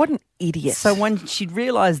 Oh, what an idiot. So when she'd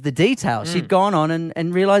realised the details, she'd gone on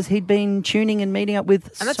and realised he'd been tuning and meeting up with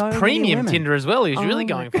And that's so many premium women. Tinder as well. He was really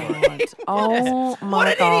going for it. Oh, What my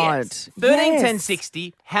an God. idiot. 13, Yes. 10,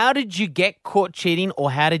 60. How did you get caught cheating or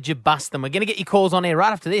how did you bust them? We're going to get your calls on air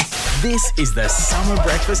right after this. This is the Summer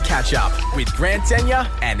Breakfast Catch-Up with Grant Denyer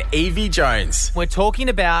and Evie Jones. We're talking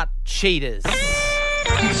about cheaters.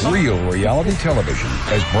 Real reality television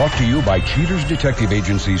is brought to you by Cheaters Detective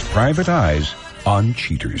Agency's Private Eyes on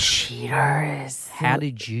Cheaters. Cheaters. How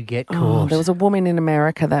did you get Oh, caught? there was a woman in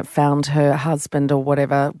America that found her husband or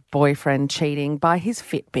whatever boyfriend cheating by his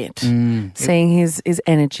Fitbit, seeing his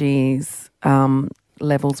energies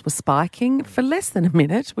levels were spiking for less than a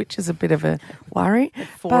minute, which is a bit of a worry. At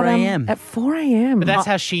 4 a.m. At 4 a.m. But that's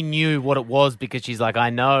how she knew what it was because she's like, I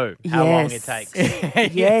know how long it Yes. takes. Yes,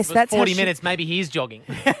 It was that's 40 how she- minutes. Maybe he's jogging.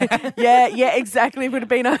 yeah, exactly. It would have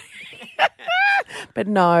been. But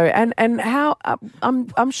no, and how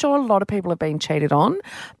I'm sure a lot of people have been cheated on,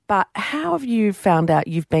 but how have you found out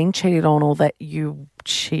you've been cheated on or that you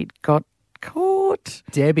got caught?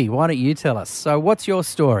 Debbie, why don't you tell us? So what's your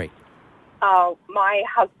story? Oh, my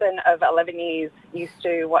husband of 11 years used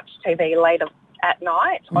to watch TV late at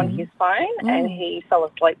night on his phone, and he fell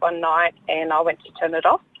asleep one night, and I went to turn it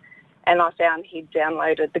off, and I found he'd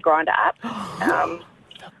downloaded the Grindr app.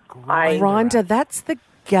 Grindr, that's the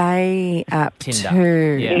gay app Tinder.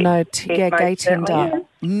 too. Yeah. No, gay Tinder.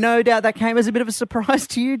 No doubt that came as a bit of a surprise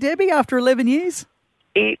to you, Debbie, after 11 years.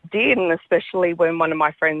 It did, and especially when one of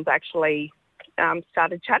my friends actually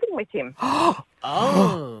started chatting with him. Oh,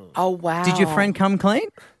 wow. Did your friend come clean?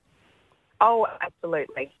 Oh,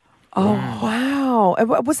 absolutely. Oh, wow.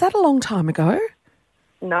 Was that a long time ago?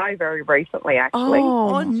 No, very recently, actually.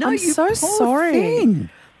 Oh, no, I'm you so poor sorry. thing.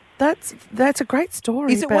 That's a great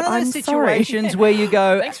story. Is it but one of those I'm sorry. situations where you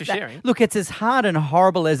go, Thanks for sharing. Look, it's as hard and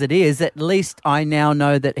horrible as it is, at least I now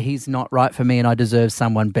know that he's not right for me and I deserve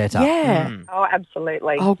someone better. Yeah. Oh,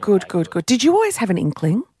 absolutely. Oh, good. Did you always have an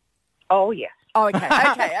inkling? Oh, yes. Oh,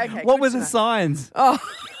 okay. What were the signs? Oh,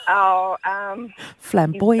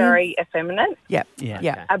 Flamboyant. he's very effeminate. Yep.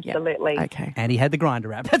 Yeah. Absolutely. Okay. And he had the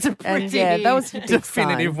Grindr app. That's a pretty that was a big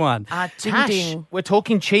definitive sign. one. Tash, ding. we're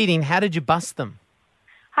talking cheating. How did you bust them?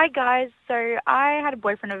 Hi, guys. So I had a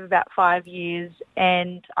boyfriend of about 5 years,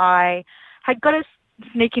 and I had got a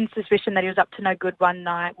sneaking suspicion that he was up to no good one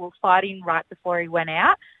night. We were fighting right before he went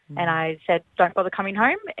out, and I said, don't bother coming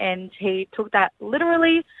home, and he took that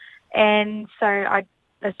literally. And so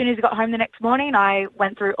as soon as he got home the next morning, I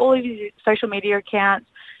went through all of his social media accounts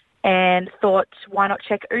and thought, why not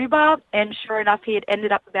check Uber? And sure enough, he had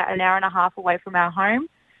ended up about an hour and a half away from our home.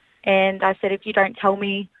 And I said, if you don't tell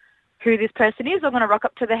me who this person is, I'm going to rock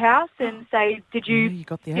up to the house and say, did you,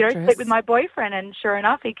 got the sleep address. with my boyfriend? And sure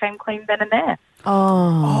enough, he came clean then and there.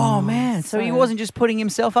 Oh, man. So he wasn't just putting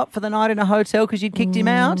himself up for the night in a hotel because you'd kicked him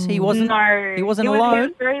out? He wasn't No. He wasn't He alone? was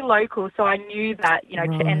very local, so I knew that,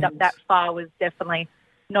 to end up that far was definitely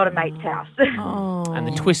not a mate's house. And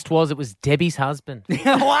the twist was it was Debbie's husband. Wow.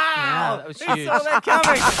 Yeah, that was huge. Saw that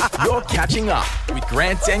coming. You're catching up with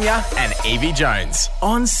Grant Denyer and Evie Jones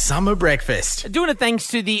on Summer Breakfast. Doing it thanks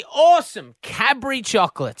to the awesome Cadbury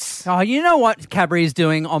chocolates. Oh, you know what Cadbury is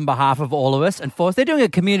doing on behalf of all of us and for us? They're doing a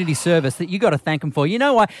community service that you got to thank them for. You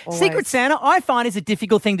know why? Always. Secret Santa, I find, is a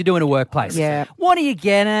difficult thing to do in a workplace. Yeah. What do you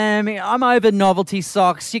get him? I'm over novelty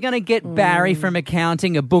socks. You're going to get Barry from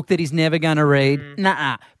accounting, a book that he's never going to read.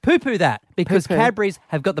 Nuh-uh. Poo-poo that, because Cadbury's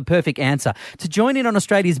have got the perfect answer. To join in on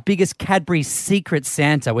Australia's biggest Cadbury Secret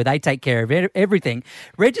Santa, where they take care of everything,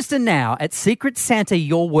 register now at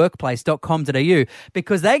secretsantayourworkplace.com.au,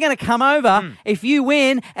 because they're going to come over if you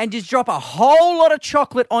win and just drop a whole lot of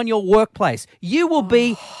chocolate on your workplace. You will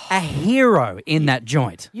be a hero in that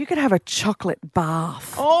joint. You could have a chocolate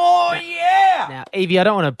bath. Oh, yeah! Now, Evie, I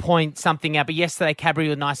don't want to point something out, but yesterday Cadbury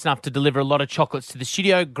were nice enough to deliver a lot of chocolates to the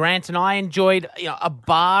studio. Grant and I enjoyed a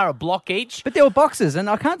bar, a block each. But there were boxes, and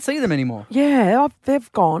I can't see them anymore. Yeah,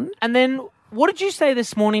 they've gone. And then, what did you say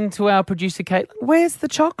this morning to our producer, Caitlin? Where's the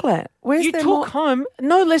chocolate? Where's You there took more? home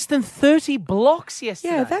no less than 30 blocks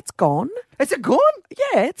yesterday. Yeah, that's gone. Is it gone?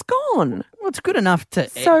 Yeah, it's gone. Well, it's good enough to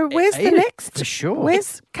So where's eat the it, next? for sure.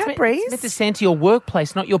 Where's Cadbury's? It's meant to send to your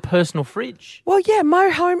workplace, not your personal fridge. Well, yeah, my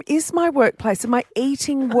home is my workplace and my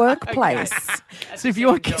eating workplace. So if you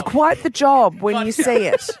want, It's quite the job when you see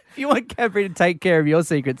it. if you want Cadbury to take care of your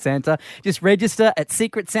Secret Santa, just register at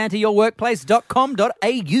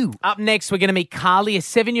secretsantayourworkplace.com.au. Up next, we're going to meet Carly, a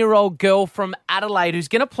 7-year-old girl from Adelaide who's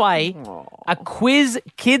going to play a quiz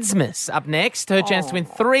Kidsmas. Up next, her chance to win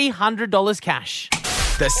 $300 cash.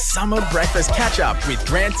 The Summer Breakfast Catch-Up with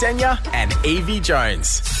Grant Denyer and Evie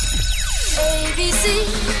Jones. ABC,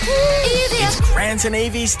 It's Grant and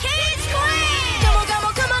Evie's Come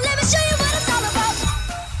on, let me show you what it's all about.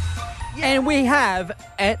 And we have,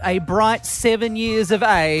 at a bright 7 years of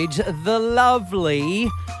age, the lovely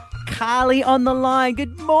Carly on the line.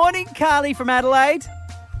 Good morning, Carly from Adelaide.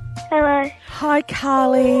 Hello. Hi,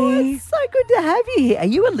 Carly. Oh, it's so good to have you here. Are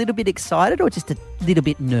you a little bit excited or just a little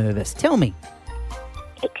bit nervous? Tell me.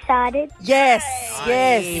 Excited? Yes,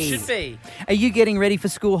 yes. You should be. Are you getting ready for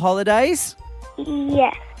school holidays?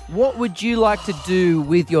 Yes. What would you like to do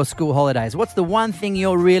with your school holidays? What's the one thing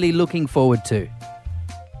you're really looking forward to?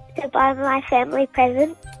 To buy my family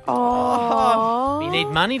present. Oh, You need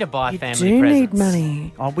money to buy family do presents. need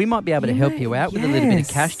money. Oh, we might be able to help you out with a little bit of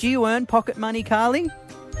yes. cash. Do you earn pocket money, Carly?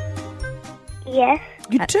 Yes.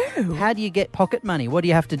 You do? How do you get pocket money? What do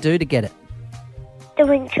you have to do to get it?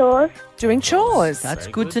 Doing chores. Doing chores. That's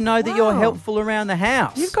good to know that you're helpful around the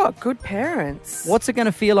house. You've got good parents. What's it going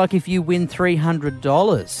to feel like if you win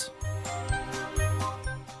 $300?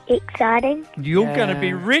 Exciting. You're going to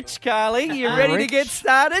be rich, Carly. You ready to get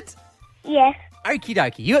started? Yes. Okie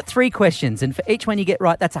dokie. You got 3 questions, and for each one you get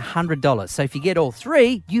right, that's $100. So if you get all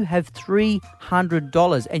 3, you have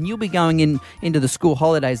 $300, and you'll be going into the school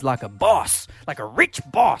holidays like a boss, like a rich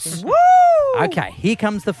boss. Woo! Okay, here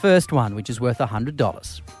comes the first one, which is worth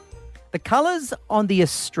 $100. The colours on the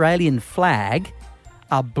Australian flag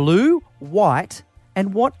are blue, white,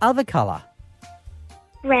 and what other colour?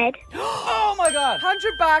 Red. Oh my God!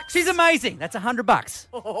 $100. She's amazing. That's $100.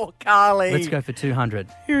 Oh, Carly. Let's go for 200.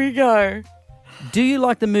 Here we go. Do you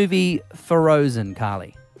like the movie Frozen,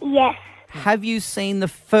 Carly? Yes. Have you seen the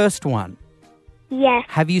first one? Yes.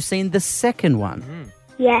 Have you seen the second one?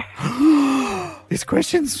 Yes. This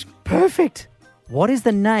question's perfect. What is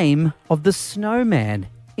the name of the snowman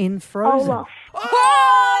in Frozen? Olaf.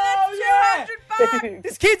 Oh, that's $200.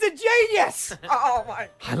 This kid's a genius. Oh, my.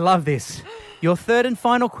 I love this. Your third and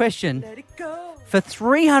final question. Let it go. For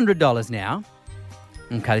 $300 now.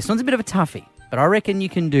 Okay, this one's a bit of a toughie, but I reckon you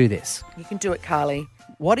can do this. You can do it, Carly.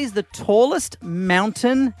 What is the tallest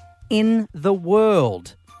mountain in the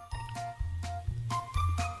world?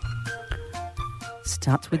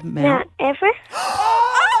 Starts with Mount. Mount Everest.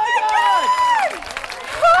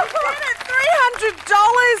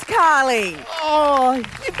 $300, Carly. Oh,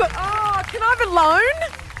 you've got. Oh, can I have a loan?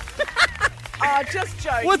 Oh, just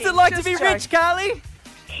joking. What's it like to just be joking. rich, Carly?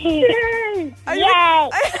 Yay. Are you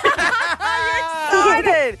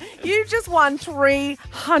excited? You just won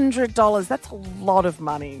 $300. That's a lot of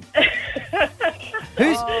money.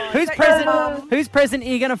 Who's present? Whose present are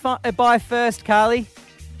you going to buy first, Carly?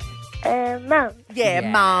 Mum. Yeah,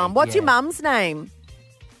 Mum. What's your mum's name?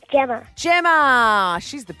 Gemma. Gemma.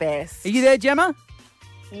 She's the best. Are you there, Gemma?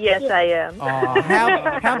 Yes, I am. Oh,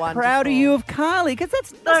 how proud are you of Carly? Because that's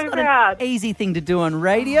So not proud. an easy thing to do on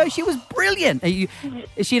radio. She was brilliant.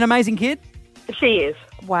 Is she an amazing kid? She is.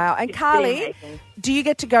 Wow. And It's Carly, pretty amazing. do you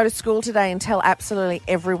get to go to school today and tell absolutely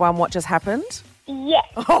everyone what just happened? Yes.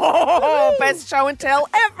 Oh, best show and tell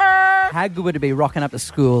ever. How good would it be rocking up to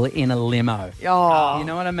school in a limo? Oh. You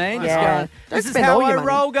know what I mean? Yeah. Just going, Don't this is spend how all your I money.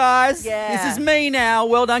 roll, guys. Yeah. This is me now.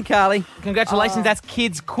 Well done, Carly. Congratulations. That's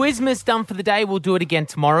Kids Quizmas done for the day. We'll do it again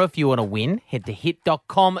tomorrow. If you want to win, head to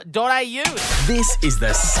hit.com.au. This is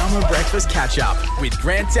the Summer Breakfast Catch Up with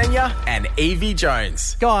Grant Tenya and Evie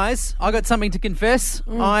Jones. Guys, I got something to confess.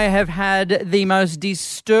 I have had the most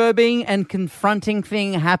disturbing and confronting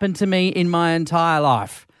thing happen to me in my entire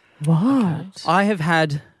life. What? I have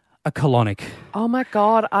had a colonic. Oh, my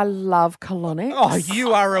God. I love colonics. Oh,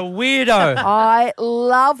 you are a weirdo.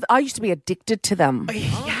 I used to be addicted to them.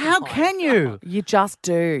 How can you? You just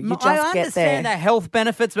do. You just I get there. understand the health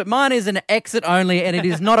benefits, but mine is an exit only and it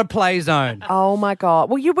is not a play zone. Oh, my God.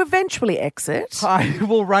 Well, you eventually exit. I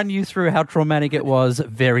will run you through how traumatic it was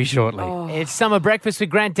very shortly. It's Summer Breakfast with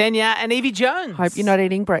Grant Denya and Evie Jones. Hope you're not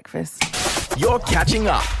eating breakfast. You're catching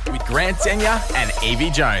up with Grant Tenya and Evie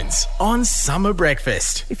Jones on Summer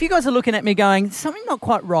Breakfast. If you guys are looking at me going, something not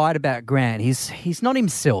quite right about Grant. He's not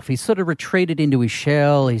himself. He's sort of retreated into his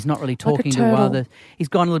shell. He's not really talking to turtle. others. He's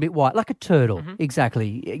gone a little bit white, like a turtle.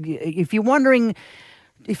 Exactly. If you're wondering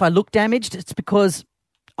if I look damaged, it's because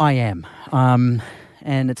I am.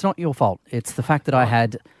 And it's not your fault. It's the fact that I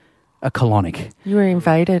had a colonic. You were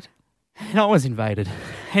invaded. And I was invaded.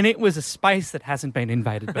 And it was a space that hasn't been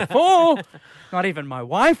invaded before. Not even my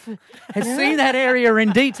wife has seen that area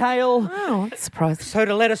in detail. Oh, that's surprising. So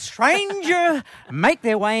to let a stranger make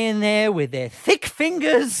their way in there with their thick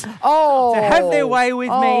fingers to have their way with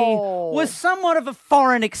me was somewhat of a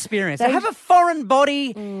foreign experience. To have a foreign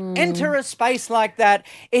body enter a space like that,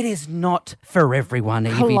 it is not for everyone,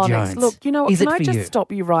 Evie Colonics. Jones. Look, you know what? Is Can it I for just you?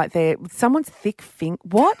 stop you right there? Someone's thick finger.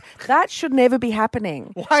 What? That should never be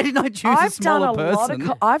happening. Why didn't I choose a smaller person?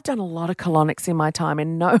 I've done a lot of colonics in my time,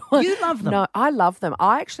 and no one. You love them. No, I love them.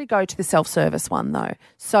 I actually go to the self-service one though,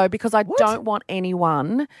 so because I don't want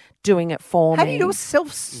anyone doing it for How me. do you do a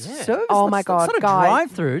self-service? Oh my God, It's not a guys,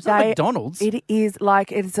 drive-through. It's not they- McDonald's. It is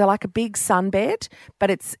like like a big sunbed,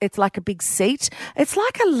 but it's like a big seat. It's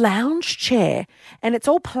like a lounge chair, and it's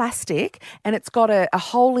all plastic, and it's got a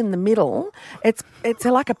hole in the middle. It's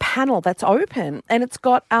like a panel that's open, and it's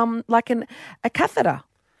got like a catheter.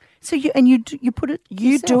 So you put it.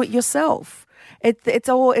 You do yourself. it yourself. It's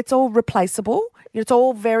all replaceable. It's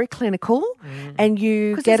all very clinical, and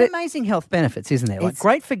you get there's it. amazing health benefits, isn't there? Like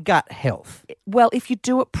great for gut health. Well, if you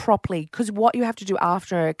do it properly, because what you have to do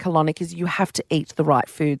after a colonic is you have to eat the right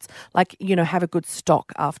foods, like, have a good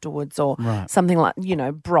stock afterwards or something like,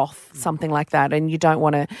 broth, something like that. And you don't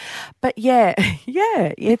want to, but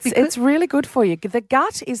it's really good for you. The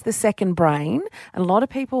gut is the second brain. And a lot of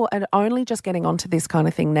people are only just getting onto this kind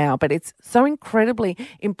of thing now, but it's so incredibly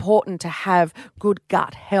important to have good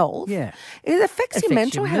gut health. Yeah. It affects your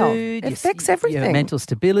mental health. It affects everything. Your mental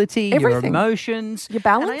stability, your emotions. Your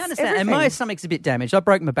balance, and I understand. everything. And my stomach's a bit damaged. I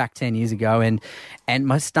broke my back 10 years ago and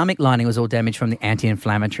my stomach lining was all damaged from the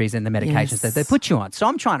anti-inflammatories and the medications that they put you on. So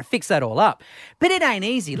I'm trying to fix that all up. But it ain't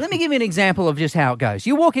easy. Let me give you an example of just how it goes.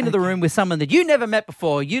 You walk into the room with someone that you never met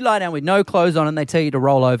before. You lie down with no clothes on and they tell you to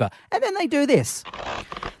roll over. And then they do this.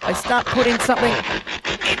 They start putting something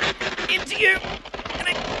into you and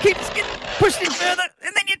it keeps getting pushed in further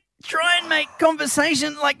and then you try and make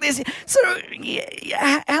conversation like this. So,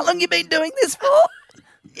 how long you been doing this for?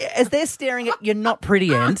 As they're staring at your not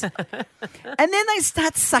pretty end. And then they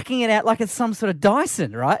start sucking it out like it's some sort of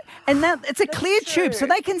Dyson, right? And now it's a clear tube so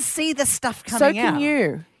they can see the stuff coming out. So can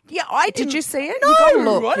you. Yeah, I didn't. Did you see it? No, you got to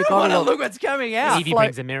look. I don't want to look what's coming out. Evie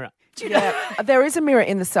brings a mirror. There is a mirror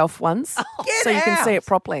in the self ones, so you can see it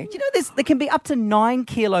properly. Do you know there can be up to 9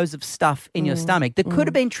 kilos of stuff in your stomach that could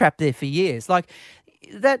have been trapped there for years. Like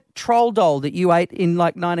that troll doll that you ate in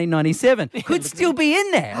like 1997 could still be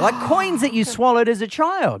in there, like coins that you swallowed as a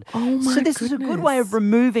child. Oh my So this is a good way of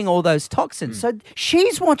removing all those toxins. So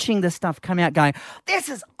she's watching the stuff come out going, this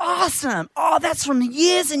is awesome. Oh, that's from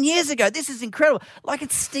years and years ago. This is incredible. Like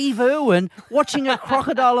it's Steve Irwin watching a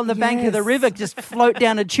crocodile on the bank of the river just float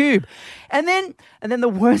down a tube. And then the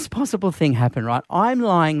worst possible thing happened, right? I'm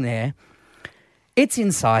lying there. It's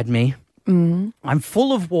inside me. I'm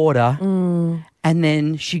full of water. And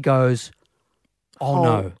then she goes, oh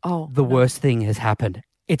no, the worst thing has happened.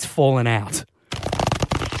 It's fallen out.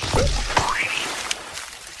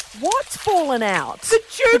 What's fallen out? The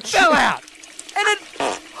tube fell out. And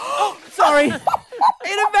it, sorry, it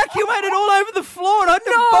evacuated all over the floor and I had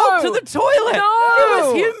to bolt to the toilet. No. It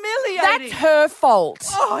was humiliating. That's her fault.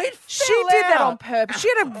 Oh, it She fell did that out. on purpose. She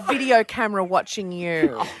had a video camera watching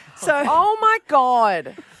you. So, oh my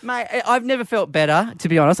God. Mate, I've never felt better, to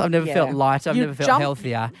be honest. I've never felt lighter. I've You never felt jumped-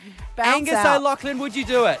 healthier. bounce Angus out. O'Loughlin, would you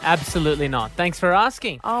do it? Absolutely not. Thanks for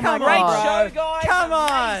asking. Oh my Come on, God. show, guys. Come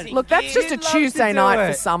on. Look, that's just a You'd love Tuesday to do night it.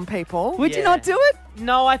 for some people. Would you not do it?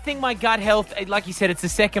 No, I think my gut health, like you said, it's the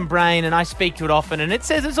second brain, and I speak to it often, and it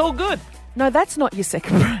says it's all good. No, that's not your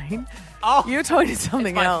second brain. Oh, you're talking to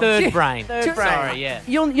something my else. third brain. Third brain. Sorry, yeah.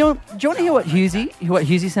 Do you want to hear what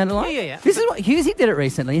Hughesy sounded like? Yeah. This is what Hughesy did it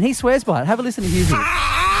recently, and he swears by it. Have a listen to Hughesy.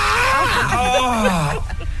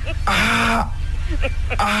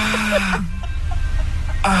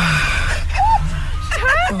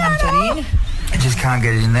 I just can't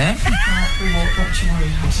get it in there. Do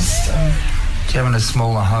you having a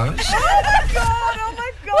smaller hose? Oh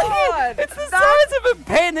my God. It's the size of a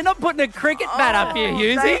pen. They're not putting a cricket bat up here,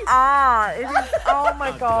 Hughesy. They are. It is, oh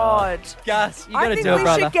my God. Gus, you got I to think do it, we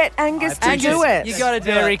brother. should get Angus to do it. You got to do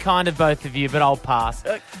Very it. kind of both of you, but I'll pass.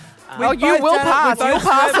 Oh, you will pass. You'll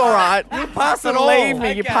pass all right. You'll pass it all. Believe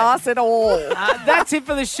me, you Okay. pass it all. That's it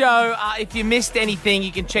for the show. If you missed anything,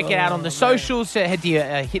 you can check it out on the socials. So head to your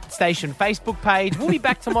Hit Station Facebook page. We'll be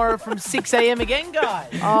back tomorrow from 6 a.m. again, guys.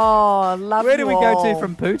 Oh, love Where you do we go all. to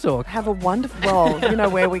from Poo Talk? Have a wonderful, well, you know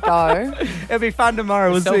where we go. It'll be fun tomorrow.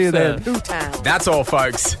 We'll see you then. Boo-town. That's all,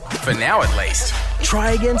 folks. For now, at least.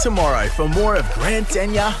 Try again tomorrow for more of Grant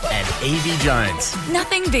Denyer and Evie Jones.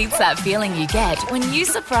 Nothing beats that feeling you get when you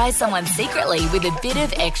surprise someone secretly with a bit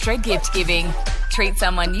of extra gift giving. Treat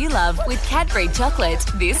someone you love with Cadbury chocolate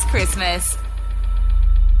this Christmas.